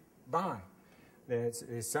can buy. It's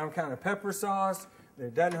some kind of pepper sauce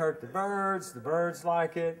that doesn't hurt the birds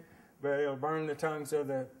like it, but it'll burn the tongues of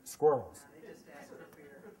the squirrels.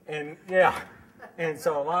 And yeah, and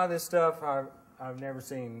so a lot of this stuff I've never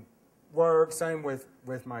seen work. Same with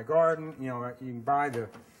my garden. You know, you can buy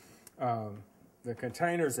the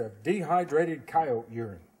containers of dehydrated coyote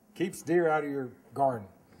urine. Keeps deer out of your garden.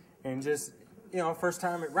 And just, you know, first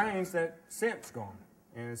time it rains, that scent's gone.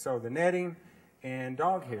 And so the netting and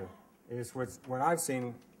dog hair is what I've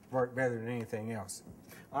seen work better than anything else.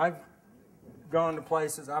 I've gone to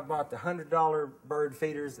places, I bought the $100 bird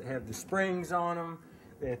feeders that have the springs on them,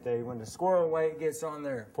 that when the squirrel weight gets on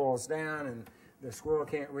there, it pulls down and the squirrel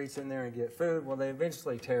can't reach in there and get food. Well, they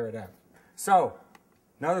eventually tear it up. So,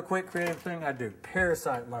 another quick creative thing I do,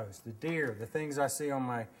 parasite loads. The deer, the things I see on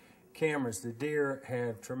my cameras, the deer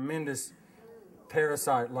have tremendous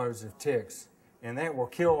parasite loads of ticks, and that will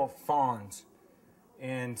kill fawns.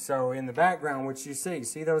 And so in the background, what you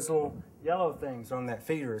see those little yellow things on that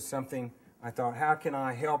feeder is something I thought, how can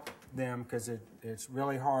I help them, because it's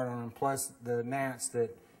really hard on them, plus the gnats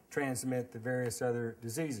that transmit the various other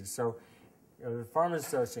diseases. So the Farmers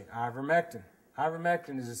Association, ivermectin.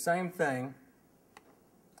 Ivermectin is the same thing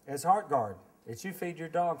as HeartGuard. It's you feed your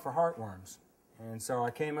dog for heartworms. And so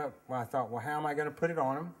I came up, well, I thought, well, how am I going to put it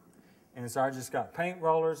on them? And so I just got paint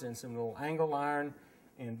rollers and some little angle iron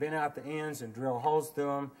and bent out the ends and drill holes through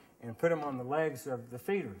them and put them on the legs of the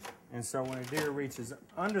feeders. And so when a deer reaches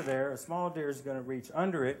under there, a small deer is going to reach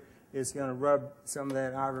under it. It's going to rub some of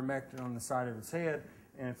that ivermectin on the side of its head.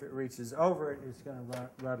 And if it reaches over it, it's going to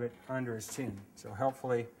rub it under its chin. So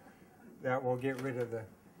hopefully that will get rid of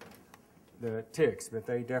the ticks, but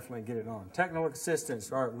they definitely get it on. Technical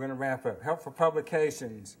assistance. All right, we're going to wrap up. Helpful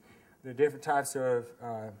publications. The different types of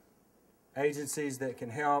agencies that can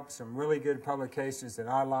help. Some really good publications that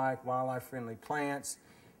I like. Wildlife Friendly Plants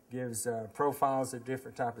gives profiles of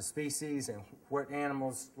different types of species and what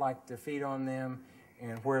animals like to feed on them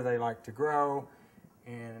and where they like to grow.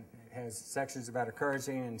 And it has sections about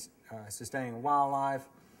encouraging and sustaining wildlife.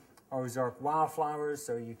 Ozark Wildflowers,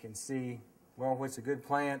 so you can see, well, what's a good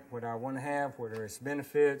plant, what I want to have, what are its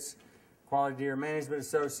benefits. Quality Deer Management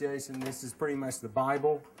Association, this is pretty much the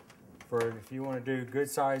Bible for if you want to do good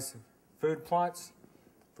size food plots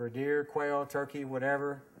for deer, quail, turkey,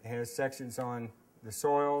 whatever. It has sections on the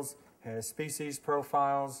soils, has species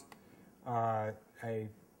profiles, a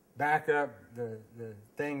backup. The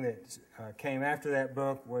thing that came after that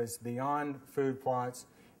book was Beyond Food Plots,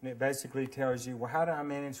 and it basically tells you, well, how do I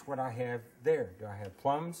manage what I have there? Do I have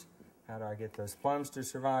plums? How do I get those plums to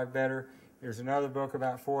survive better? Here's another book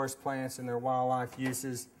about forest plants and their wildlife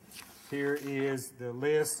uses. Here is the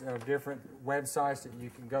list of different websites that you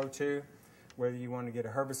can go to, whether you want to get a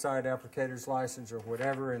herbicide applicator's license or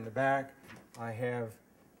whatever. In the back, I have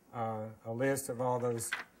a list of all those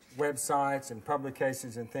websites and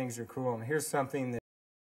publications and things that are cool. And here's something that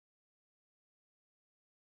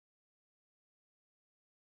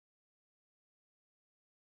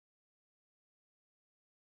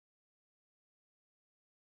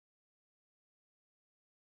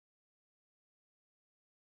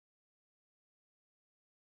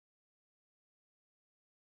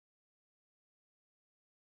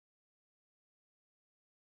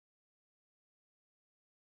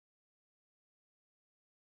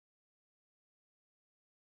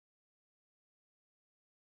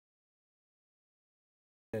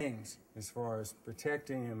things as far as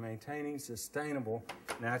protecting and maintaining sustainable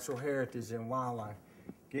natural heritage and wildlife.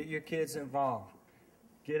 Get your kids involved.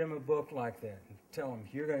 Get them a book like that and tell them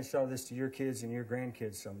you're going to show this to your kids and your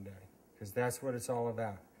grandkids someday, because that's what it's all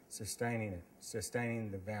about, sustaining it, sustaining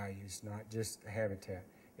the values, not just the habitat.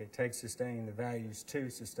 It takes sustaining the values to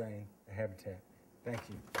sustain the habitat. Thank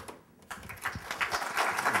you.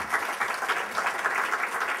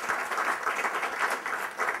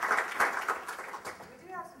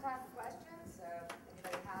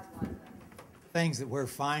 Things that we're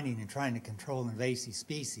finding and trying to control invasive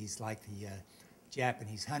species like the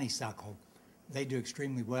Japanese honeysuckle, they do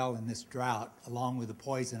extremely well in this drought along with the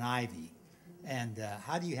poison ivy. And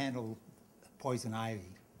how do you handle poison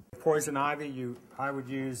ivy? Poison ivy, I would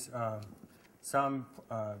use some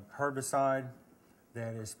herbicide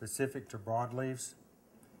that is specific to broadleaves.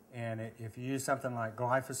 And if you use something like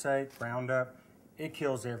glyphosate, Roundup, it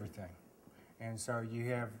kills everything. And so you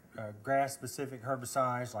have grass-specific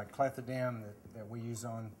herbicides like clethodim that we use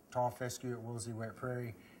on tall fescue at Woolsey Wet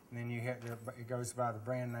Prairie. And then you have, it goes by the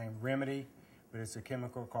brand name Remedy, but it's a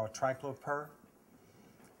chemical called tricloper.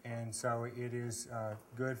 And so it is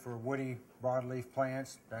good for woody broadleaf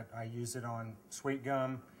plants. That I use it on sweet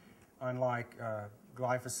gum. Unlike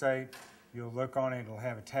glyphosate, you'll look on it, it'll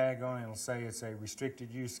have a tag on it, it'll say it's a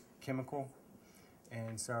restricted use chemical.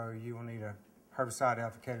 And so you will need a herbicide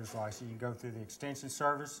applicator's license. You can go through the Extension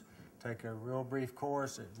Service, take a real brief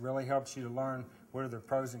course. It really helps you to learn what are the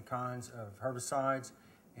pros and cons of herbicides,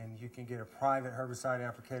 and you can get a private herbicide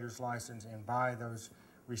applicator's license and buy those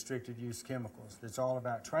restricted use chemicals. It's all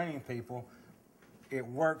about training people. It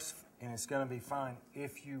works, and it's going to be fine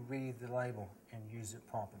if you read the label and use it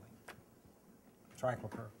properly.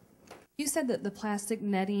 Tricloper. You said that the plastic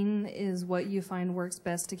netting is what you find works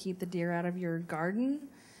best to keep the deer out of your garden.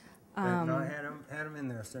 No, I had them in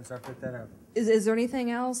there since I put that up. Is there anything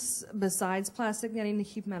else besides plastic netting to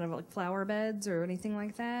keep them out of like flower beds or anything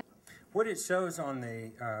like that? What it shows on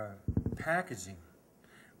the packaging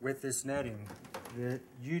with this netting, that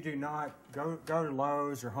you do not go to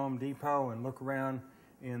Lowe's or Home Depot and look around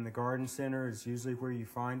in the garden center is usually where you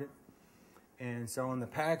find it. And so on the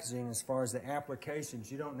packaging, as far as the applications,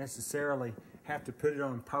 you don't necessarily have to put it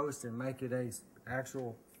on post and make it a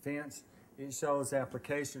actual fence. It shows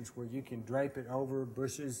applications where you can drape it over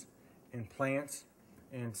bushes and plants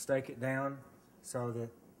and stake it down so that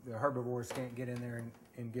the herbivores can't get in there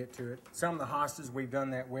and get to it. Some of the hostas we've done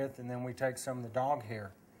that with, and then we take some of the dog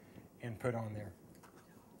hair and put on there.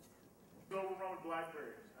 Overrun with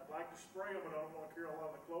blackberries. I'd like to spray them, but I don't want to carry a lot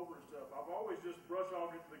of the clover and stuff. I've always just brush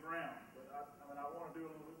hog it to the ground, but I want to do a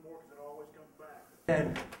little bit more because it always comes back.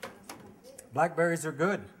 And blackberries are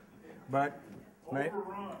good, but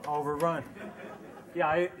overrun.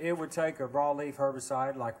 Yeah, it would take a broadleaf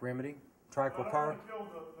herbicide like Remedy, But I don't Triclopyr. want to kill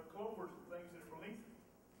the clovers and things that are beneath it.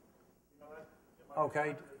 You know,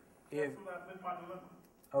 Okay, that's my dilemma.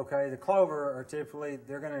 okay. The clover are typically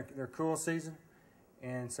they're cool season,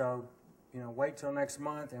 and so wait till next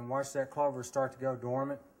month and watch that clover start to go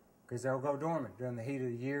dormant, because they'll go dormant during the heat of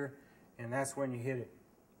the year, and that's when you hit it,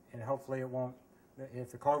 and hopefully it won't.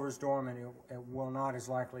 If the clover's dormant, it will not as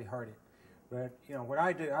likely hurt it. But what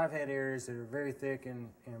I do, I've had areas that are very thick in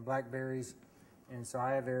blackberries, and so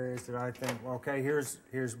I have areas that I think, well, okay,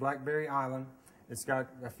 here's Blackberry Island. It's got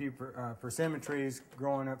a few persimmon trees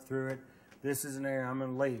growing up through it. This is an area I'm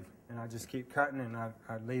going to leave, and I just keep cutting, and I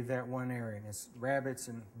leave that one area, and it's rabbits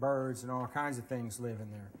and birds and all kinds of things live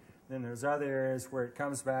in there. Then there's other areas where it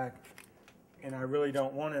comes back, and I really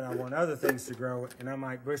don't want it. I want other things to grow, and I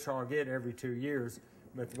might bush hog it every 2 years,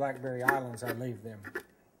 but the Blackberry Islands, I leave them.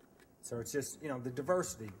 So it's just, the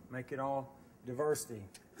diversity. Make it all diversity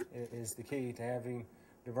is the key to having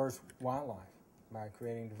diverse wildlife by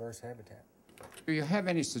creating diverse habitat. Do you have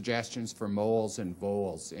any suggestions for moles and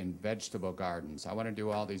voles in vegetable gardens? I want to do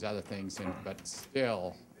all these other things, but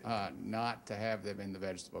still not to have them in the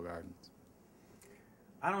vegetable gardens.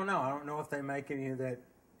 I don't know. I don't know if they make any of that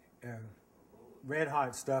red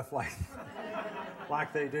hot stuff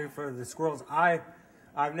like they do for the squirrels. I've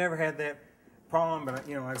never had that problem, but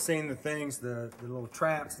I've seen the things, the little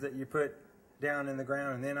traps that you put down in the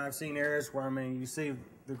ground, and then I've seen areas where you see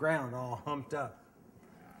the ground all humped up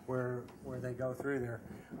where they go through there.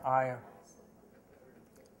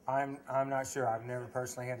 I'm not sure. I've never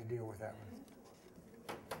personally had to deal with that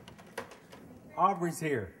one. Aubrey's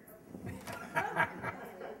here. Thank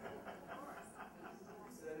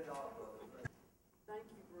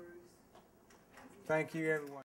you, Bruce. Thank you, everyone.